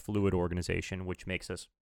less fluid organization, which makes us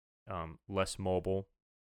less mobile.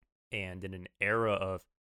 And in an era of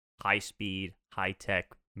high speed, high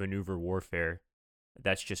tech maneuver warfare,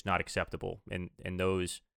 that's just not acceptable. And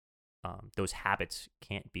those habits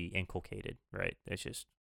can't be inculcated, right? It's just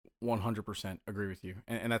 100% agree with you.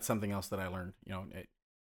 And that's something else that I learned.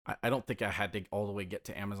 I don't think I had to all the way get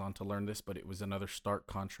to Amazon to learn this, but it was another stark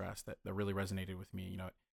contrast that really resonated with me.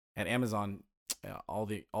 At Amazon, all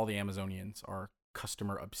the Amazonians are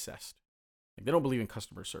customer obsessed. Like, they don't believe in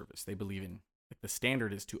customer service. They believe in, like, the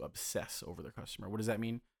standard is to obsess over their customer. What does that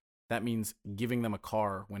mean? That means giving them a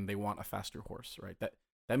car when they want a faster horse, right?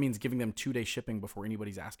 That means giving them 2-day shipping before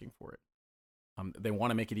anybody's asking for it. They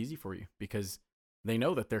want to make it easy for you because they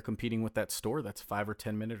know that they're competing with that store that's 5 or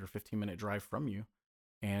 10 minute or 15-minute drive from you.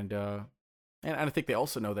 And I think they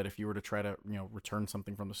also know that if you were to try to, return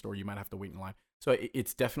something from the store, you might have to wait in line. So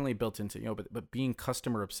it's definitely built into, but being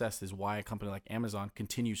customer obsessed is why a company like Amazon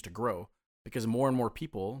continues to grow, because more and more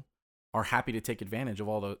people are happy to take advantage of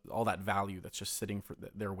all that value that's just sitting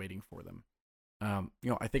they're waiting for them.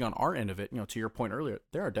 I think on our end of it, to your point earlier,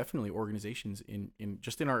 there are definitely organizations in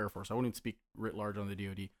our Air Force. I wouldn't speak writ large on the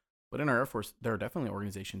DoD, but in our Air Force, there are definitely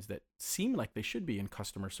organizations that seem like they should be in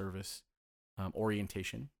customer service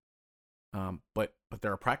orientation. But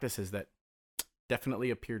there are practices that definitely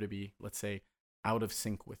appear to be, let's say, out of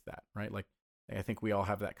sync with that, right? Like, I think we all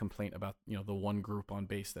have that complaint about, the one group on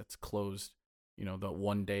base that's closed, the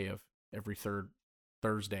one day of every third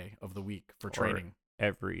Thursday of the week for training.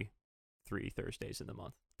 Every 3 Thursdays in the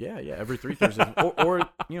month. Yeah, every 3 Thursdays. or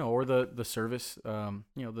the service,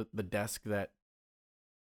 the desk that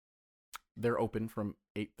they're open from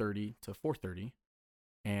 8:30 to 4:30,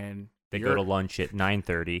 and they go to lunch at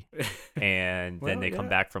 9:30, and then they come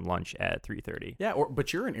back from lunch at 3:30. Yeah,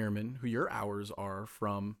 but you're an airman who your hours are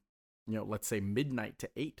from, let's say midnight to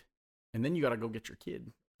 8, and then you got to go get your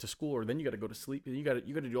kid to school, or then you got to go to sleep, and you got to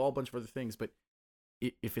do all a bunch of other things. But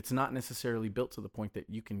if it's not necessarily built to the point that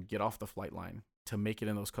you can get off the flight line to make it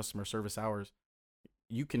in those customer service hours,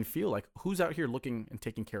 you can feel like, who's out here looking and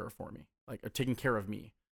taking care of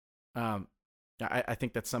me? I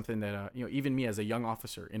think that's something that even me as a young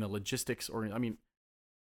officer in a logistics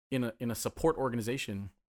in a support organization,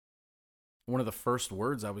 one of the first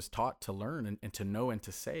words I was taught to learn and to know and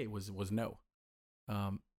to say was no.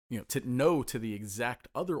 To no to the exact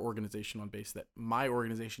other organization on base that my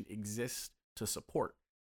organization exists to support.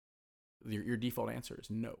 Your default answer is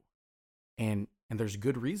no, and there's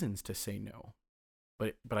good reasons to say no,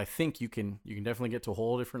 but I think you can definitely get to a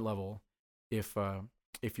whole different level if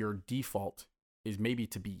your default is maybe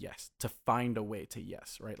to be yes, to find a way to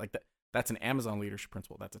yes, right? Like that's an Amazon leadership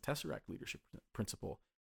principle. That's a Tesseract leadership principle.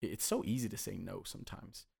 It's so easy to say no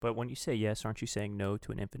sometimes. But when you say yes, aren't you saying no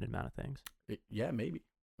to an infinite amount of things? Yeah, maybe.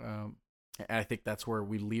 And I think that's where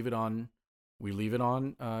we leave it on We leave it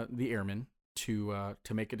on the airmen to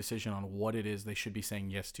make a decision on what it is they should be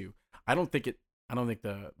saying yes to. I don't think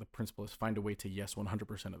the principle is find a way to yes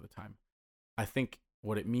 100% of the time. I think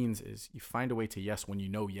what it means is you find a way to yes when you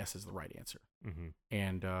know yes is the right answer.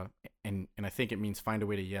 Mm-hmm. And I think it means find a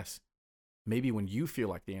way to yes maybe when you feel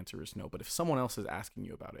like the answer is no, but if someone else is asking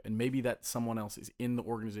you about it, and maybe that someone else is in the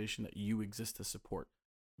organization that you exist to support,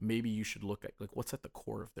 maybe you should look at like what's at the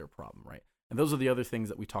core of their problem, right? And those are the other things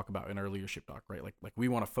that we talk about in our leadership doc, right? Like we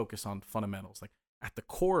want to focus on fundamentals, like at the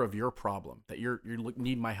core of your problem that you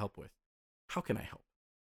need my help with. How can I help?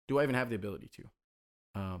 Do I even have the ability to?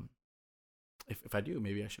 If I do,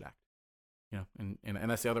 maybe I should act. You know, and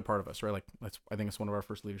that's the other part of us, right? Like I think it's one of our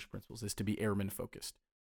first leadership principles is to be airman focused.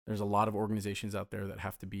 There's a lot of organizations out there that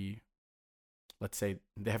have to be, let's say,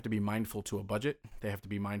 they have to be mindful to a budget. They have to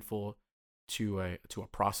be mindful to a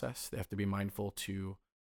process. They have to be mindful to,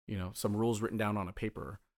 you know, some rules written down on a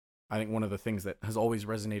paper. I think one of the things that has always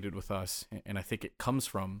resonated with us, and I think it comes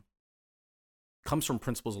from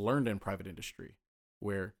principles learned in private industry,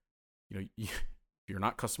 where, you know, if you're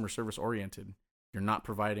not customer service oriented, you're not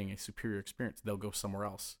providing a superior experience, they'll go somewhere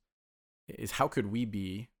else. Is how could we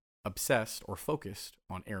be obsessed or focused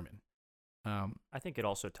on airmen? I think it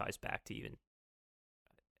also ties back to it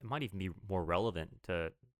might even be more relevant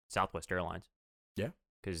to Southwest Airlines. Yeah.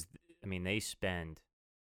 Because, I mean, they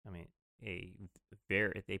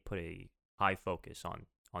put a high focus on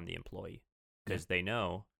the employee, because they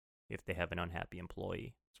know if they have an unhappy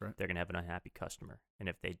employee, that's right, they're going to have an unhappy customer. And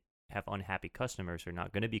if they have unhappy customers, they're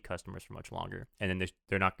not going to be customers for much longer. And then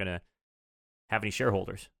they're not going to have any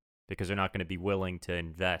shareholders, because they're not going to be willing to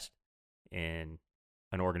invest in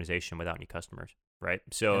an organization without any customers, right?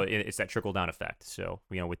 So it's that trickle down effect. So,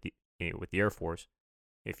 you know, with the Air Force,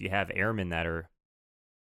 if you have airmen that are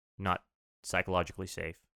not psychologically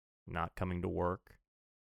safe, not coming to work,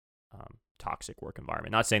 toxic work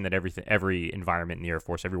environment. Not saying that every environment in the Air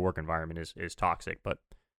Force, every work environment is toxic, but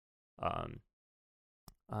I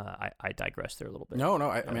digress there a little bit. No,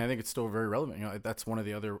 I mean, I think it's still very relevant. You know, that's one of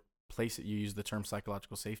the other places that you use the term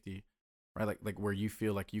psychological safety, right? Like where you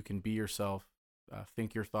feel like you can be yourself,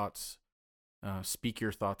 think your thoughts, speak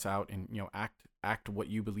your thoughts out, and, you know, act what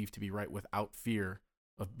you believe to be right without fear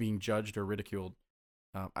of being judged or ridiculed.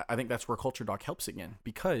 I think that's where Culture Doc helps again,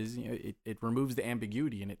 because, you know, it removes the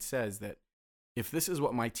ambiguity, and it says that if this is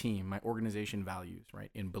what my organization values, right,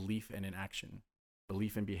 in belief and in action,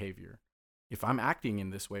 belief and behavior, if I'm acting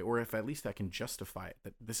in this way, or if at least I can justify it,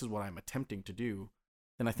 that this is what I'm attempting to do,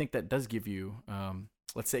 then I think that does give you,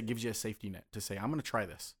 let's say it gives you a safety net to say, I'm going to try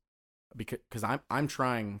this, because I'm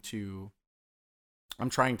trying to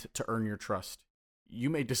earn your trust. You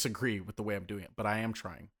may disagree with the way I'm doing it, but I am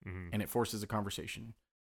trying, and it forces a conversation.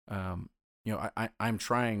 You know, I'm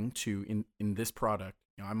trying to in this product.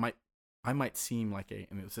 You know, I might seem like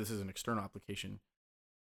and this is an external application.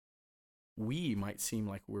 We might seem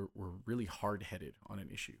like we're really hard-headed on an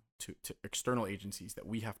issue to external agencies that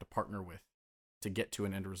we have to partner with to get to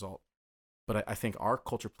an end result. But I think our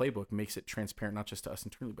culture playbook makes it transparent, not just to us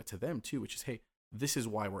internally, but to them too, which is, hey, this is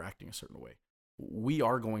why we're acting a certain way. We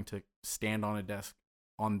are going to stand on a desk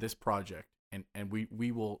on this project, and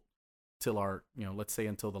we will till our, you know, let's say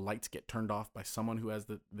until the lights get turned off by someone who has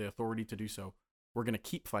the authority to do so. We're going to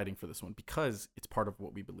keep fighting for this one because it's part of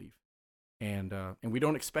what we believe. And we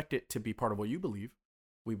don't expect it to be part of what you believe.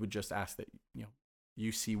 We would just ask that, you know,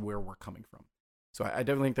 you see where we're coming from. So I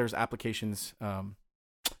definitely think there's applications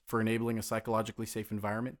for enabling a psychologically safe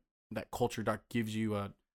environment. That Culture Doc gives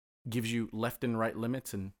you left and right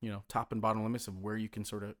limits, and, you know, top and bottom limits of where you can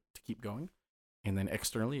sort of to keep going. And then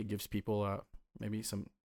externally, it gives people maybe some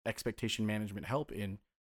expectation management help in,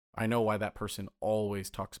 I know why that person always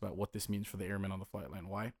talks about what this means for the airmen on the flight line.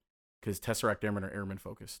 Why? Because Tesseract airmen are airmen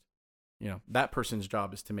focused. You know, that person's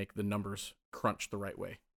job is to make the numbers crunch the right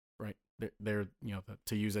way, right? They're you know,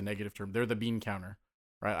 to use a negative term, they're the bean counter,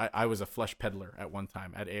 right? I was a flesh peddler at one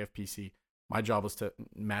time at AFPC. My job was to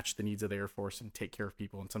match the needs of the Air Force and take care of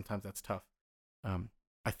people, and sometimes that's tough.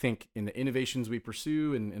 I think in the innovations we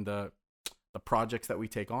pursue and in the projects that we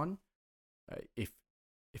take on, if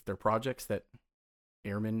they're projects that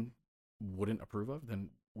airmen wouldn't approve of, then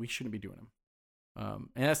we shouldn't be doing them.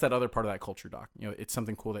 And that's that other part of that Culture Doc. You know, it's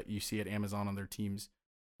something cool that you see at Amazon on their teams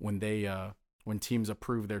when when teams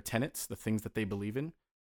approve their tenets, the things that they believe in.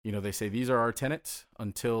 You know, they say these are our tenets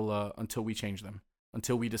until we change them,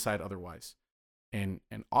 until we decide otherwise. And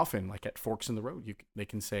often, like at forks in the road, they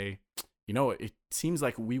can say, you know, it seems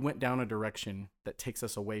like we went down a direction that takes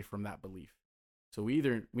us away from that belief. So we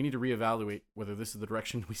need to reevaluate whether this is the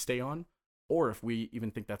direction we stay on, or if we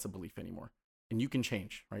even think that's a belief anymore. And you can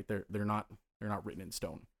change, right? They're not written in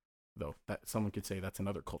stone. though. That someone could say that's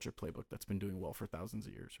another culture playbook that's been doing well for thousands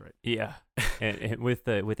of years, right? Yeah. And with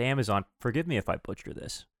Amazon, forgive me if I butcher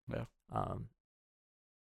this. Yeah.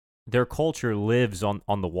 Their culture lives on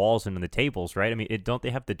the walls and on the tables, right? I mean, don't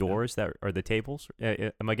they have the doors that are the tables?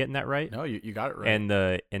 Am I getting that right? No, you got it right. And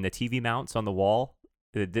the TV mounts on the wall,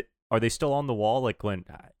 are they still on the wall? Like when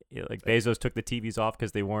Bezos took the TVs off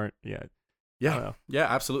because they weren't. Yeah,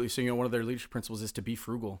 absolutely. So one of their leadership principles is to be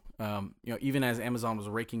frugal. Even as Amazon was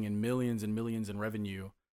raking in millions and millions in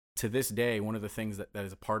revenue, to this day, one of the things that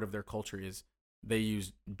is a part of their culture is they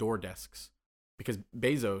use door desks, because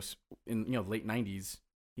Bezos in late 90s,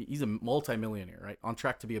 he's a multimillionaire, right? On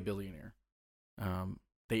track to be a billionaire.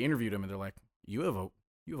 They interviewed him and they're like, you have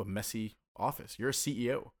a messy office. You're a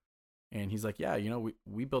CEO. And he's like, yeah,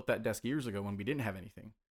 we built that desk years ago when we didn't have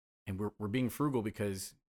anything. And we're being frugal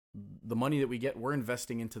because the money that we get, we're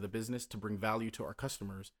investing into the business to bring value to our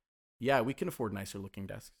customers. Yeah, we can afford nicer looking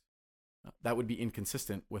desks. That would be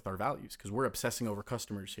inconsistent with our values because we're obsessing over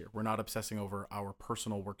customers here. We're not obsessing over our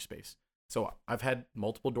personal workspace. So I've had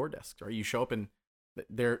multiple door desks, right? You show up and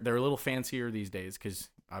they're a little fancier these days because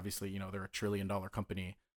obviously, they're $1 trillion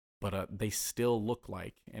company, but they still look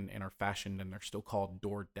like and are fashioned, and they're still called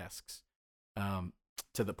door desks,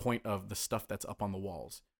 to the point of the stuff that's up on the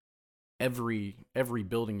walls. Every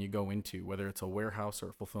building you go into, whether it's a warehouse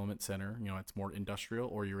or a fulfillment center, it's more industrial,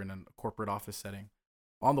 or you're in a corporate office setting,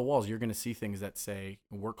 on the walls, you're going to see things that say,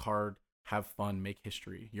 work hard, have fun, make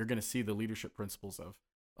history. You're going to see the leadership principles of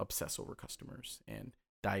obsess over customers and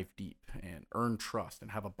dive deep and earn trust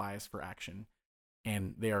and have a bias for action.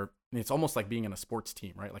 And it's almost like being in a sports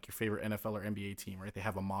team, right? Like your favorite NFL or NBA team, right? They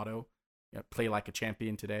have a motto, play like a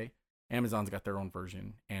champion today. Amazon's got their own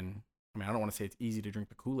version. And I mean, I don't want to say it's easy to drink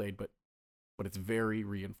the Kool-Aid, but it's very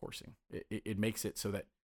reinforcing. It makes it so that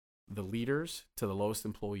the leaders to the lowest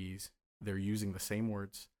employees, they're using the same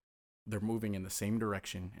words, they're moving in the same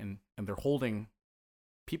direction, and they're holding,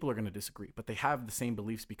 people are going to disagree, but they have the same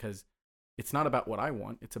beliefs because it's not about what I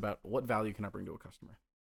want, it's about what value can I bring to a customer,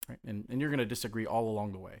 right? And you're going to disagree all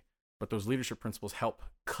along the way, but those leadership principles help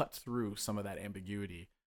cut through some of that ambiguity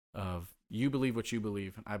of you believe what you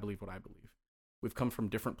believe and I believe what I believe. We've come from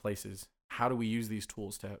different places. How do we use these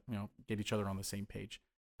tools to get each other on the same page?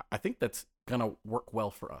 I think that's going to work well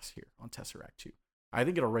for us here on Tesseract too. I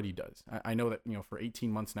think it already does. I know that, for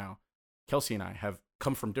 18 months now, Kelsey and I have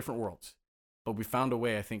come from different worlds, but we found a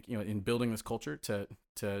way, I think, in building this culture to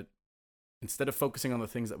instead of focusing on the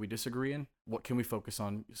things that we disagree in, what can we focus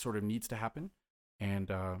on sort of needs to happen? And,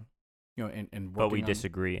 but we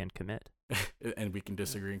disagree and commit. And we can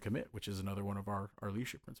disagree and commit, which is another one of our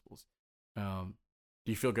leadership principles. Do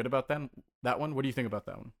you feel good about that one? What do you think about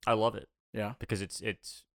that one? I love it. Yeah. Because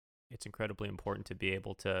it's incredibly important to be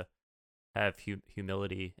able to have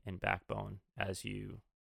humility and backbone as you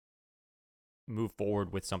move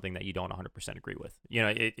forward with something that you don't 100% agree with.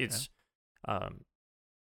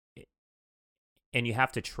 And you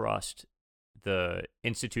have to trust the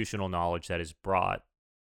institutional knowledge that is brought,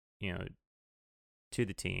 to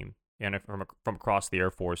the team and from across the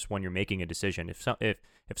Air Force when you're making a decision.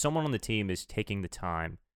 If someone on the team is taking the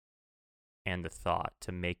time and the thought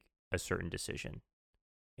to make a certain decision,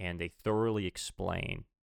 and they thoroughly explain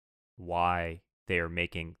why they are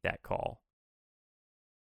making that call,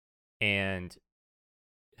 and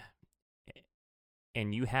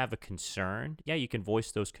you have a concern, you can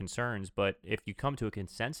voice those concerns, but if you come to a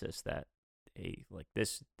consensus that, hey, like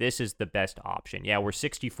this is the best option, we're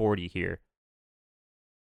 60-40 here,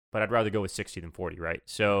 but I'd rather go with 60 than 40, right?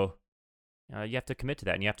 So you have to commit to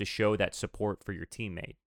that, and you have to show that support for your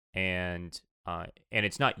teammate, and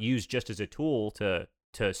it's not used just as a tool to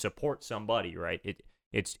support somebody, right?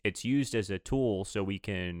 It's used as a tool so we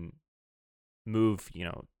can move,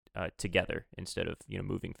 together instead of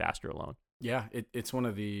moving faster alone. Yeah, it's one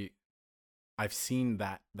of the, I've seen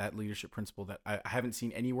that leadership principle that I haven't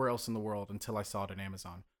seen anywhere else in the world until I saw it in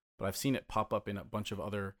Amazon, but I've seen it pop up in a bunch of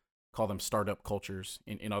other, call them startup cultures,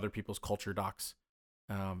 in other people's culture docs.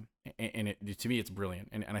 And to me, it's brilliant.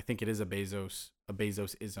 And I think it is a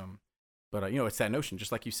Bezos-ism, but it's that notion,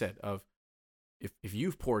 just like you said, of if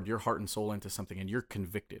you've poured your heart and soul into something and you're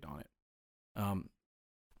convicted on it,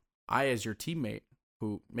 I, as your teammate,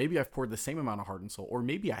 who maybe I've poured the same amount of heart and soul, or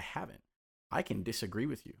maybe I haven't, I can disagree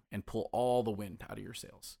with you and pull all the wind out of your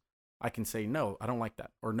sails. I can say, no, I don't like that,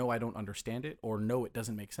 or no, I don't understand it, or no, it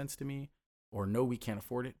doesn't make sense to me, or no, we can't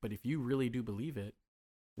afford it. But if you really do believe it,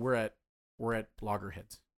 we're at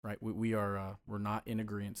loggerheads, right? We're not in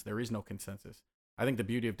agreement. There is no consensus. I think the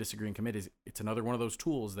beauty of disagree and commit is it's another one of those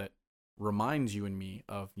tools that reminds you and me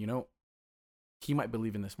of, he might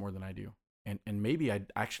believe in this more than I do. And maybe I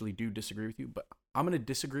actually do disagree with you, but I'm going to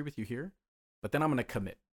disagree with you here, but then I'm going to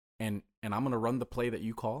commit and I'm going to run the play that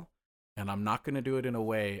you call, and I'm not going to do it in a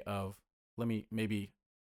way of, let me maybe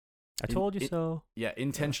I told you so. Yeah,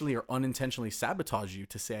 intentionally or unintentionally sabotage you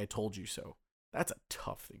to say I told you so. That's a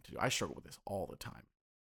tough thing to do. I struggle with this all the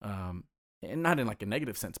time. And not in like a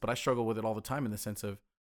negative sense, but I struggle with it all the time in the sense of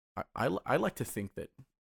I like to think that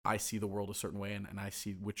I see the world a certain way and I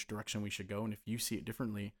see which direction we should go. And if you see it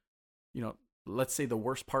differently, let's say the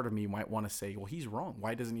worst part of me might want to say, well, he's wrong.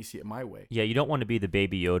 Why doesn't he see it my way? Yeah, you don't want to be the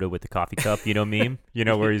baby Yoda with the coffee cup, meme,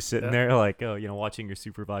 where he's sitting there like, oh, watching your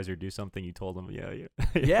supervisor do something you told him.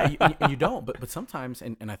 Yeah, you don't. But sometimes,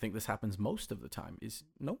 and I think this happens most of the time, is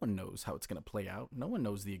no one knows how it's going to play out. No one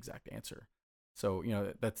knows the exact answer. So,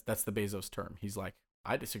 that's the Bezos term. He's like,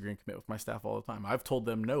 I disagree and commit with my staff all the time. I've told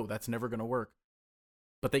them, no, that's never going to work.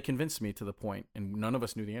 But they convinced me to the point, and none of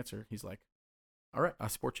us knew the answer. He's like, all right, I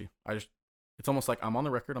support you. It's almost like I'm on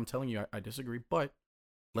the record. I'm telling you I disagree, but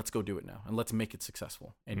let's go do it now and let's make it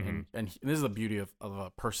successful. And this is the beauty of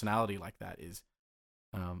a personality like that is,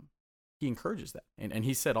 he encourages that. And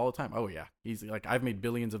he said all the time, oh yeah, he's like, I've made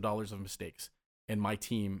billions of dollars of mistakes and my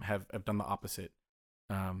team have done the opposite.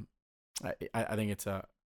 I think it's a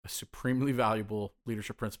supremely valuable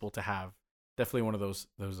leadership principle to have. Definitely one of those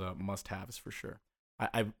must-haves for sure.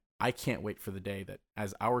 I can't wait for the day that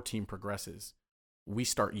as our team progresses, we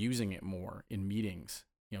start using it more in meetings,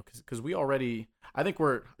 because we already, I think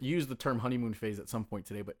use the term honeymoon phase at some point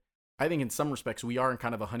today, but I think in some respects we are in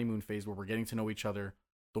kind of a honeymoon phase where we're getting to know each other.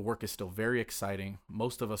 The work is still very exciting.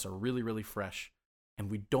 Most of us are really, really fresh,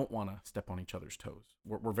 and we don't want to step on each other's toes.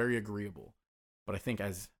 We're very agreeable. But I think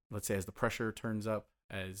as the pressure turns up,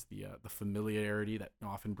 as the familiarity that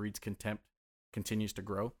often breeds contempt continues to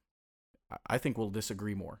grow, I think we'll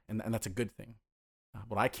disagree more, and that's a good thing.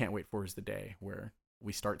 What I can't wait for is the day where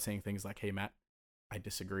we start saying things like, hey, Matt, I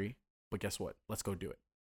disagree, but guess what? Let's go do it.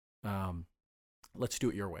 Let's do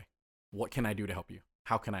it your way. What can I do to help you?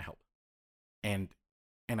 How can I help? And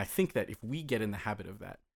I think that if we get in the habit of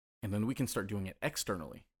that, and then we can start doing it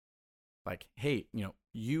externally, like, hey,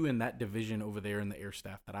 you in that division over there in the air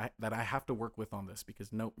staff that I have to work with on this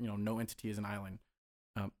because no entity is an island.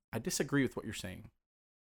 I disagree with what you're saying,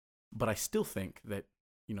 but I still think that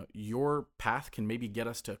your path can maybe get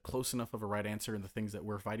us to close enough of a right answer in the things that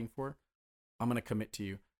we're fighting for. I'm going to commit to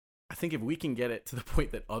you. I think if we can get it to the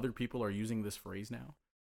point that other people are using this phrase now,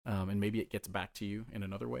 and maybe it gets back to you in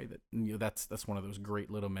another way, that that's one of those great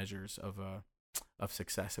little measures of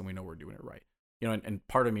success, and we know we're doing it right. And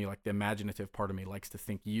part of me, like the imaginative part of me, likes to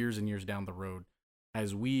think years and years down the road,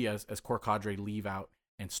 as we as core cadre leave out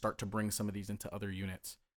and start to bring some of these into other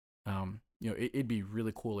units. It'd be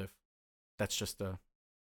really cool if that's just a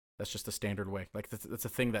standard way. Like that's a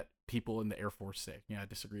thing that people in the Air Force say. Yeah, I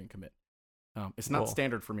disagree and commit. It's not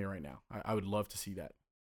standard for me right now. I would love to see that.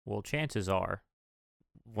 Well, chances are,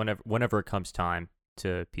 whenever it comes time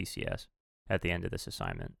to PCS at the end of this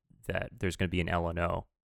assignment, that there's going to be an LNO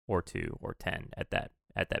or 2 or 10 at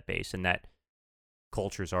that base, and that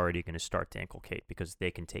culture is already going to start to inculcate because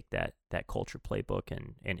they can take that culture playbook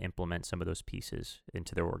and implement some of those pieces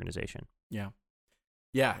into their organization. Yeah.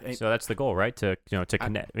 So that's the goal, right? To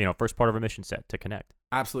connect. First part of a mission set, to connect.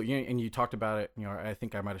 Absolutely. And you talked about it. I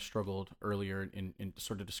think I might have struggled earlier in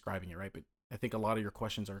sort of describing it, right? But I think a lot of your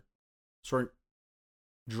questions are sort of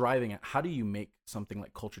driving at how do you make something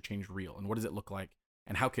like culture change real, and what does it look like,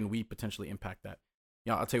 and how can we potentially impact that?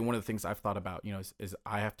 I'll tell you one of the things I've thought about, is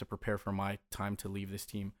I have to prepare for my time to leave this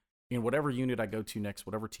team. In whatever unit I go to next,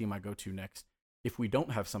 whatever team I go to next, if we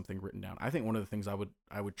don't have something written down, I think one of the things I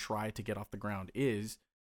would try to get off the ground is,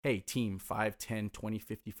 hey, team, 5, 10, 20,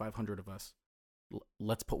 50, 500 of us,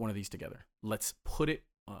 let's put one of these together. Let's put it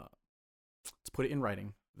in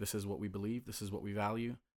writing. This is what we believe. This is what we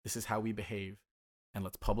value. This is how we behave. And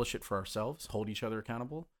let's publish it for ourselves, hold each other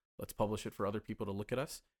accountable. Let's publish it for other people to look at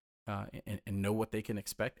us and know what they can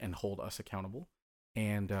expect and hold us accountable.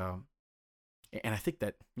 And I think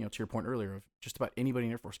that, to your point earlier, of just about anybody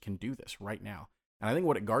in Air Force can do this right now. And I think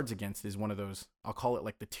what it guards against is one of those, I'll call it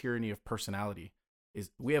like the tyranny of personality,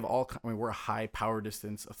 is we have we're a high power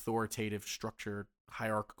distance, authoritative, structured,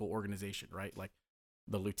 hierarchical organization, right? Like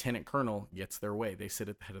the lieutenant colonel gets their way. They sit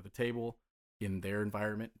at the head of the table in their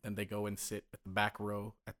environment, then they go and sit at the back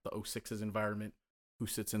row at the 06's environment, who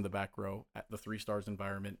sits in the back row at the 3-stars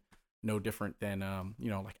environment. No different than,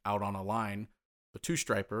 like out on a line, the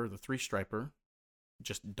 2-striper, the 3-striper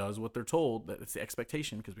just does what they're told. That it's the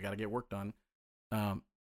expectation because we got to get work done.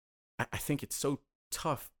 I think it's so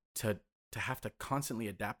tough to have to constantly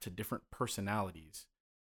adapt to different personalities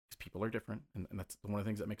because people are different, and that's one of the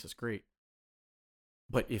things that makes us great.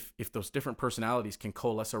 But if those different personalities can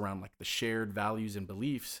coalesce around like the shared values and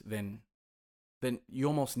beliefs, then you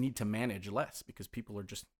almost need to manage less because people are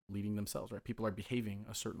just leading themselves, right? People are behaving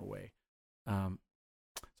a certain way. So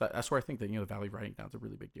that's where I think that, the value of writing down is a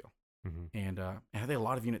really big deal. And I think a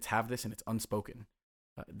lot of units have this and it's unspoken.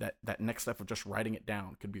 That next step of just writing it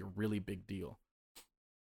down could be a really big deal.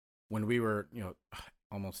 When we were,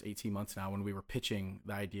 almost 18 months now, when we were pitching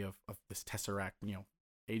the idea of this Tesseract,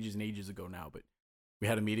 ages and ages ago now, but we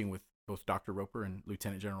had a meeting with both Dr. Roper and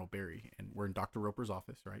Lieutenant General Barry, and we're in Dr. Roper's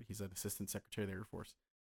office, right? He's an Assistant Secretary of the Air Force.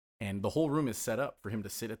 And the whole room is set up for him to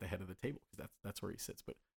sit at the head of the table because that's where he sits.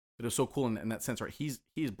 But it was so cool in that sense, right? He's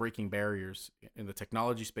breaking barriers in the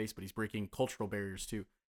technology space, but he's breaking cultural barriers too.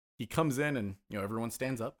 He comes in and, everyone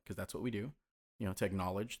stands up because that's what we do, to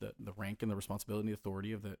acknowledge the rank and the responsibility and the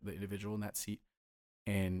authority of the individual in that seat.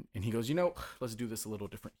 And he goes, let's do this a little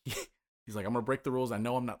different. He's like, I'm going to break the rules. I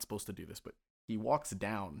know I'm not supposed to do this, but he walks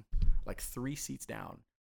down like 3 seats down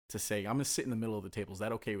to say, I'm going to sit in the middle of the table. Is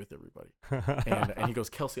that okay with everybody? and he goes,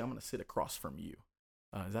 Kelsey, I'm going to sit across from you.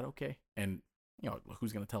 Is that okay? And,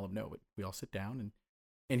 who's going to tell him no? But we all sit down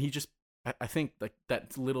and he just, I think like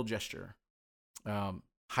that little gesture,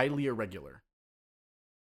 highly irregular,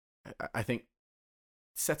 I think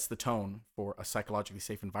sets the tone for a psychologically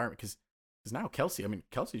safe environment because now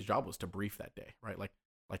Kelsey's job was to brief that day, right? Like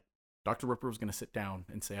Dr. Ripper was going to sit down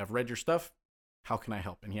and say, I've read your stuff. How can I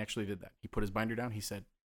help? And he actually did that. He put his binder down. He said,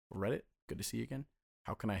 read it. Good to see you again.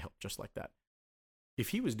 How can I help? Just like that. If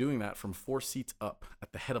he was doing that from 4 seats up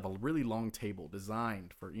at the head of a really long table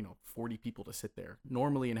designed for, 40 people to sit there,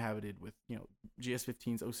 normally inhabited with,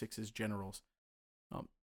 GS-15s, 06s, generals,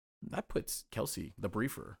 that puts Kelsey, the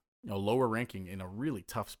briefer, lower ranking in a really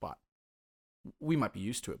tough spot. We might be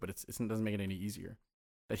used to it, but it doesn't make it any easier.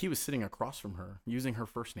 That he was sitting across from her, using her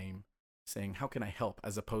first name, saying, how can I help?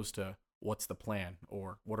 As opposed to, what's the plan?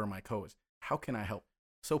 Or what are my codes? How can I help?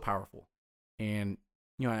 So powerful. And,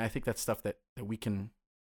 I think that's stuff that we can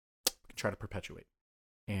try to perpetuate.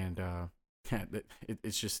 And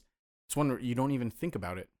it's one where you don't even think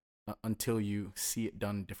about it until you see it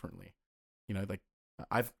done differently.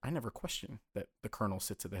 I never question that the colonel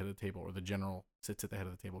sits at the head of the table or the general sits at the head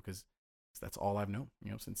of the table because that's all I've known,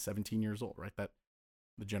 since 17 years old, right? That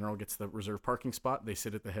the general gets the reserved parking spot. They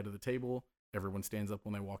sit at the head of the table. Everyone stands up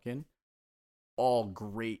when they walk in. All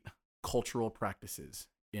great cultural practices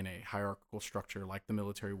in a hierarchical structure like the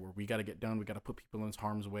military where we got to get done. We got to put people in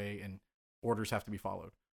harm's way and orders have to be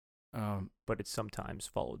followed. But it's sometimes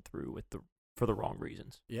followed through for the wrong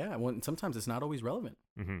reasons. Yeah. Well, and sometimes it's not always relevant.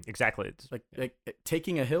 Mm-hmm. Exactly. It's like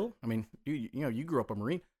taking a hill. I mean, you grew up a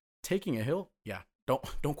Marine. Taking a hill. Yeah.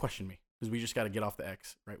 Don't question me because we just got to get off the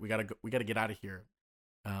X, right? We got to get out of here.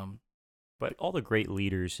 But all the great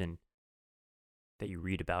leaders that you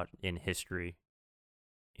read about in history,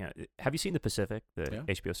 have you seen The Pacific, the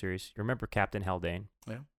HBO series? You remember Captain Haldane?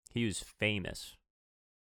 Yeah. He was famous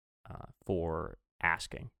for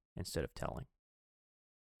asking instead of telling.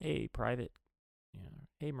 Hey, private,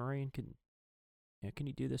 hey, Marine, can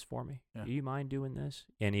you do this for me? Yeah. Do you mind doing this?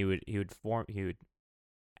 And he would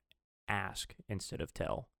ask instead of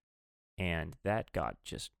tell. And that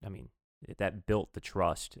that built the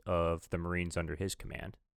trust of the Marines under his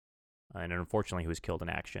command. And unfortunately, he was killed in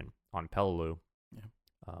action on Peleliu. Yeah.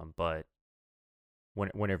 But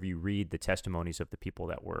whenever you read the testimonies of the people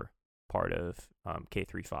that were part of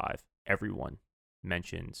K-35, everyone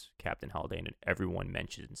mentions Captain Haldane and everyone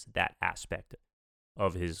mentions that aspect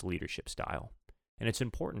of his leadership style. And it's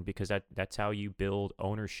important because that's how you build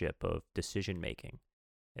ownership of decision making,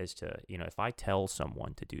 as to, if I tell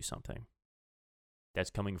someone to do something,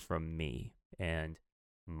 that's coming from me and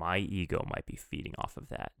my ego might be feeding off of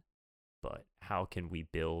that. But how can we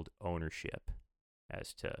build ownership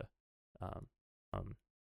as to,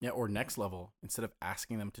 or next level, instead of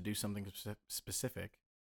asking them to do something specific,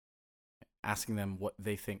 asking them what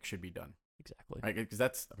they think should be done. Exactly. Right? Because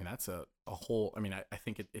that's a whole, I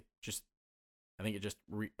think it just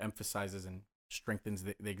re-emphasizes and strengthens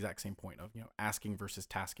the exact same point of, asking versus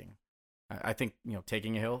tasking. I think,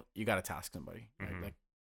 taking a hill, you got to task somebody. Right? Mm-hmm. Like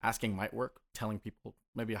asking might work, telling people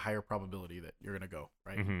maybe a higher probability that you're going to go,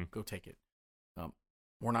 right? Mm-hmm. Go take it.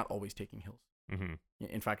 We're not always taking hills. Mm-hmm.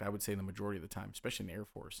 In fact, I would say the majority of the time, especially in the Air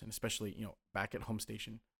Force and especially, back at home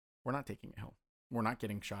station, we're not taking a hill. We're not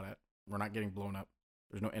getting shot at. We're not getting blown up.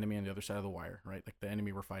 There's no enemy on the other side of the wire, right? Like the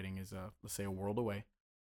enemy we're fighting is, let's say, a world away.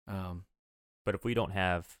 But if we don't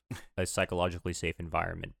have a psychologically safe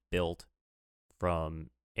environment built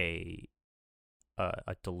from a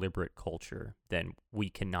deliberate culture, then we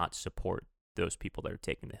cannot support those people that are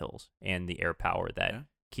taking the hills and the air power that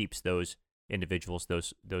keeps those individuals,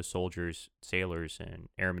 those soldiers, sailors, and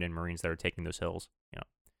airmen and Marines that are taking those hills.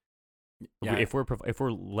 Yeah. If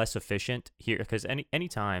we're less efficient here, because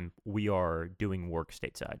anytime we are doing work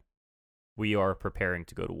stateside, we are preparing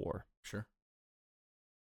to go to war. Sure.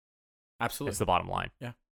 Absolutely. That's the bottom line.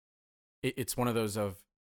 Yeah. It's one of those of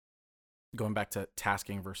going back to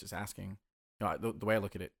tasking versus asking. The way I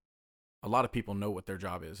look at it, a lot of people know what their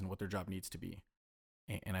job is and what their job needs to be.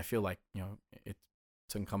 And I feel like, it's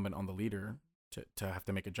incumbent on the leader to have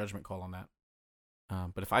to make a judgment call on that.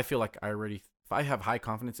 But if I feel like if I have high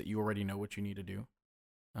confidence that you already know what you need to do,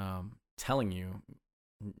 telling you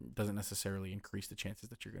doesn't necessarily increase the chances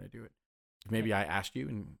that you're going to do it. Maybe I asked you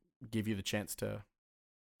and give you the chance to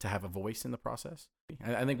have a voice in the process.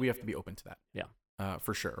 I think we have to be open to that. Yeah.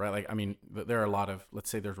 For sure, right? Like, I mean, there are a lot of, let's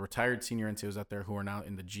say there's retired senior NCOs out there who are now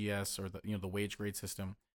in the GS or the wage grade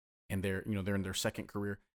system, and they're in their second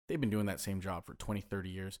career. They've been doing that same job for 20, 30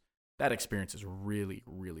 years. That experience is really,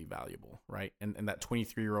 really valuable, right? And that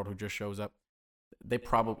 23-year-old who just shows up,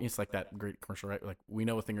 it's like that great commercial, right? Like, we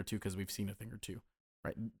know a thing or two because we've seen a thing or two,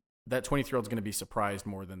 right? That 23-year-old's going to be surprised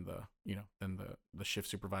more than the shift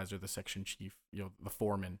supervisor, the section chief, the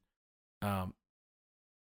foreman.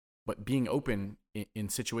 But being open in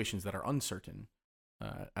situations that are uncertain,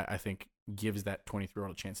 I think gives that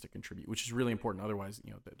 23-year-old a chance to contribute, which is really important. Otherwise,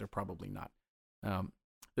 they're probably not.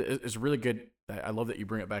 It's really good. I love that you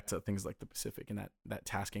bring it back to things like the Pacific and that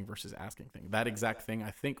tasking versus asking thing. That exact thing,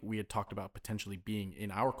 I think we had talked about potentially being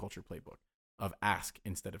in our culture playbook of ask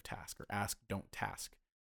instead of task, or ask, don't task.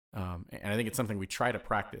 And I think it's something we try to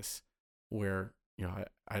practice where,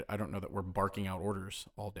 I don't know that we're barking out orders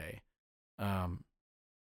all day.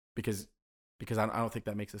 Because I don't think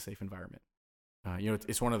that makes a safe environment.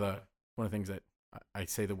 It's one of the things that I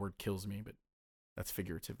say the word kills me, but that's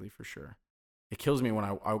figuratively for sure. It kills me when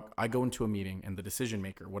I go into a meeting and the decision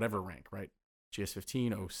maker, whatever rank, right?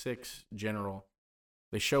 GS-15, 06, general,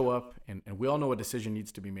 they show up and we all know a decision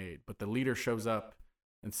needs to be made, but the leader shows up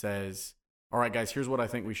and says, all right, guys, here's what I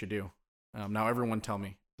think we should do. Now everyone tell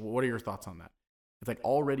me, what are your thoughts on that? It's like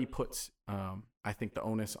already puts, I think, the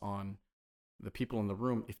onus on the people in the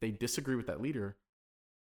room. If they disagree with that leader,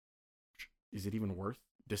 is it even worth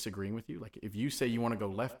disagreeing with you? Like, if you say you want to go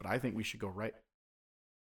left, but I think we should go right.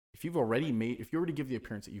 If you already give the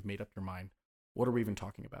appearance that you've made up your mind, what are we even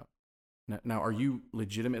talking about? Now, are you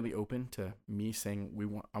legitimately open to me saying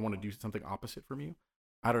I want to do something opposite from you?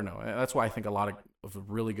 I don't know. That's why I think a lot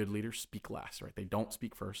of really good leaders speak last, right? They don't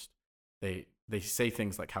speak first. They say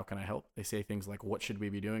things like, how can I help? They say things like, what should we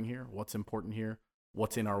be doing here? What's important here?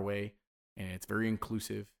 What's in our way? And it's very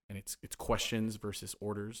inclusive, and it's questions versus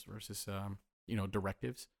orders versus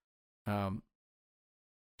directives.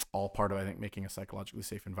 All part of, I think, making a psychologically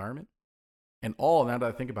safe environment. And now that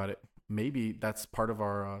I think about it, maybe that's part of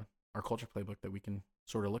our culture playbook that we can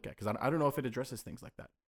sort of look at, because I don't know if it addresses things like that.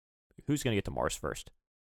 Who's going to get to Mars first?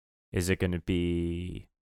 Is it going to be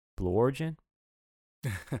Blue Origin?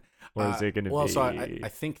 Or is it going to be... Well, so I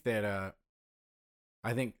think that...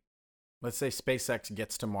 let's say SpaceX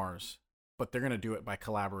gets to Mars, but they're going to do it by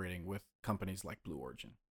collaborating with companies like Blue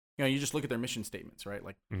Origin. You just look at their mission statements, right?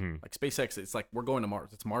 Like SpaceX, it's like, we're going to Mars.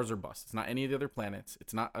 It's Mars or bust. It's not any of the other planets.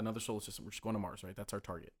 It's not another solar system. We're just going to Mars, right? That's our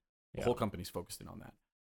target. The whole company's focused in on that.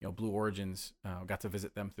 Blue Origins, got to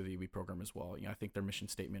visit them through the EWE program as well. I think their mission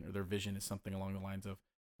statement or their vision is something along the lines of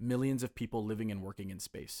millions of people living and working in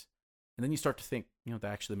space. And then you start to think, that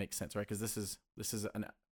actually makes sense, right? Because this is an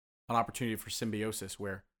opportunity for symbiosis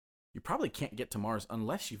where you probably can't get to Mars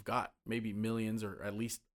unless you've got maybe millions or at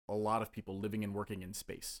least a lot of people living and working in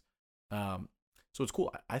space. So it's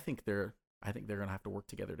cool. I think they're going to have to work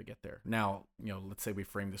together to get there. Now, let's say we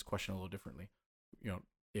frame this question a little differently.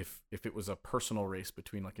 If it was a personal race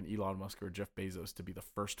between like an Elon Musk or Jeff Bezos to be the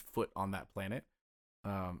first foot on that planet,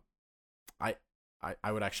 I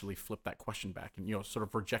would actually flip that question back and, sort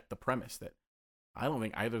of reject the premise that I don't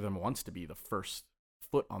think either of them wants to be the first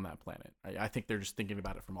foot on that planet. I think they're just thinking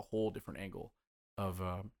about it from a whole different angle of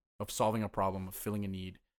solving a problem, of filling a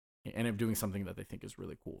need, and of doing something that they think is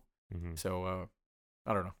really cool. Mm-hmm. So,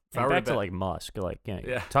 I don't know. And back to like Musk,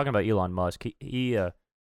 talking about Elon Musk, he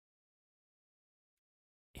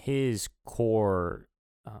his core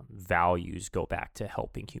values go back to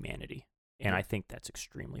helping humanity. And I think that's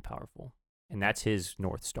extremely powerful. And that's his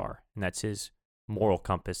North Star. And that's his moral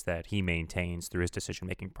compass that he maintains through his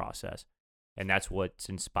decision-making process. And that's what's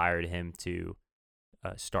inspired him to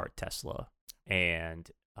start Tesla and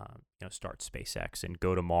start SpaceX and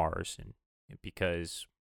go to Mars. And because,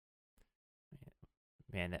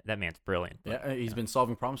 man, that man's brilliant. But, he's been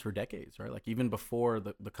solving problems for decades, right? Like even before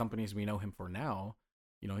the companies we know him for now,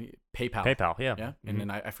 PayPal. PayPal, yeah. Yeah. And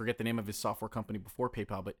then I forget the name of his software company before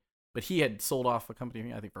PayPal, but he had sold off a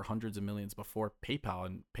company, I think, for hundreds of millions before PayPal,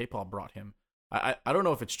 and PayPal brought him. I don't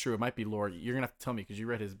know if it's true. It might be lore. You're going to have to tell me because you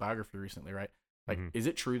read his biography recently, right? Like, is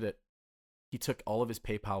it true that he took all of his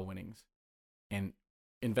PayPal winnings and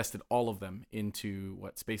invested all of them into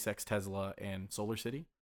SpaceX, Tesla, and Solar City?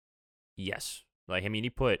 Yes. Like, I mean, he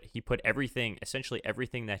put everything, essentially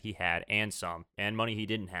everything that he had and some, and money he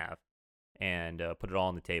didn't have, and put it all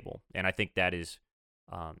on the table. And I think that is,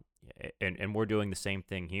 and we're doing the same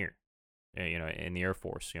thing here, in the Air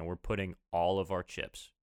Force. We're putting all of our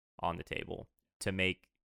chips on the table to make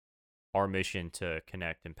our mission to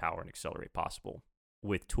connect, empower, and accelerate possible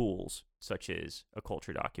with tools such as a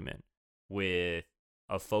culture document, with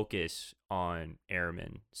a focus on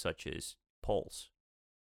airmen such as Pulse,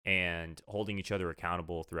 and holding each other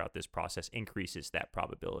accountable throughout this process increases that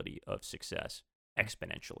probability of success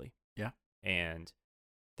exponentially. Yeah. And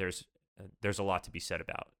there's a lot to be said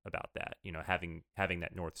about that. Having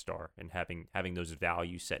that North Star and having those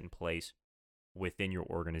values set in place within your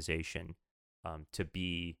organization to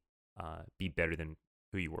be better than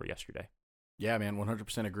who you were yesterday. Yeah, man,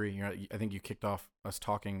 100% agree. I think you kicked off us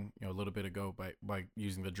talking a little bit ago by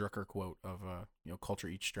using the Drucker quote of culture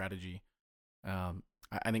eats strategy.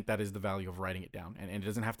 I think that is the value of writing it down, and it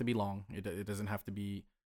doesn't have to be long. It doesn't have to be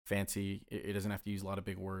fancy. It doesn't have to use a lot of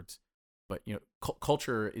big words. But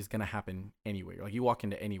culture is going to happen anyway. Like, you walk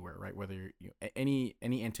into anywhere, right? Whether any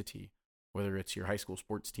entity, whether it's your high school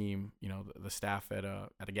sports team, the staff at a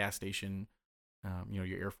gas station, your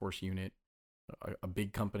Air Force unit, a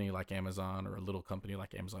big company like Amazon, or a little company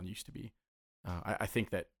like Amazon used to be. I think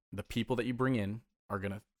that the people that you bring in are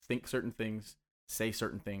going to think certain things, say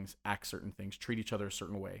certain things, act certain things, treat each other a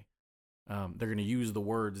certain way. They're going to use the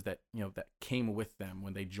words that that came with them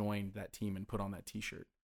when they joined that team and put on that T-shirt.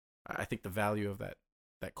 I think the value of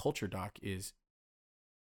that culture doc is,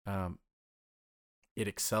 it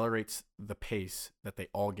accelerates the pace that they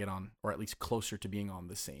all get on, or at least closer to being on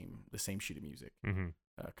the same sheet of music.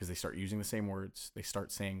 Because they start using the same words. They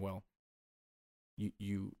start saying, well,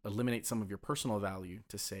 you eliminate some of your personal value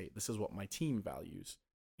to say, this is what my team values,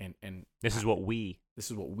 and this is what we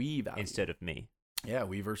value, instead of me. Yeah,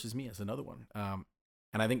 we versus me is another one. And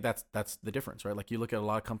I think that's the difference, right? Like, you look at a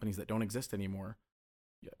lot of companies that don't exist anymore.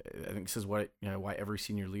 I think this is why every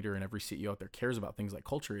senior leader and every CEO out there cares about things like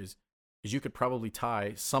culture is you could probably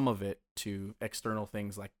tie some of it to external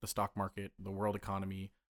things like the stock market, the world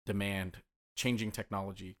economy, demand, changing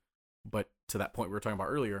technology. But to that point we were talking about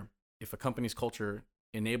earlier, if a company's culture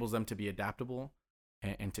enables them to be adaptable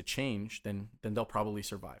and to change, then they'll probably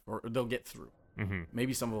survive, or they'll get through.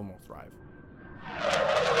 Maybe some of them will thrive.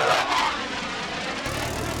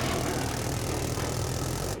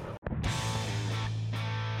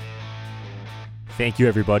 Thank you,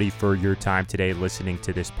 everybody, for your time today listening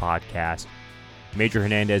to this podcast. Major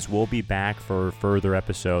Hernandez will be back for further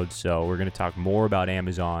episodes, so we're going to talk more about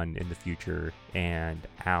Amazon in the future and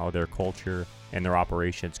how their culture and their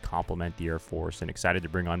operations complement the Air Force, and excited to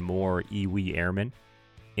bring on more EWE airmen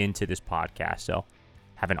into this podcast. So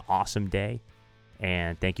have an awesome day,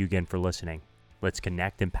 and thank you again for listening. Let's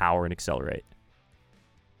connect, empower, and accelerate.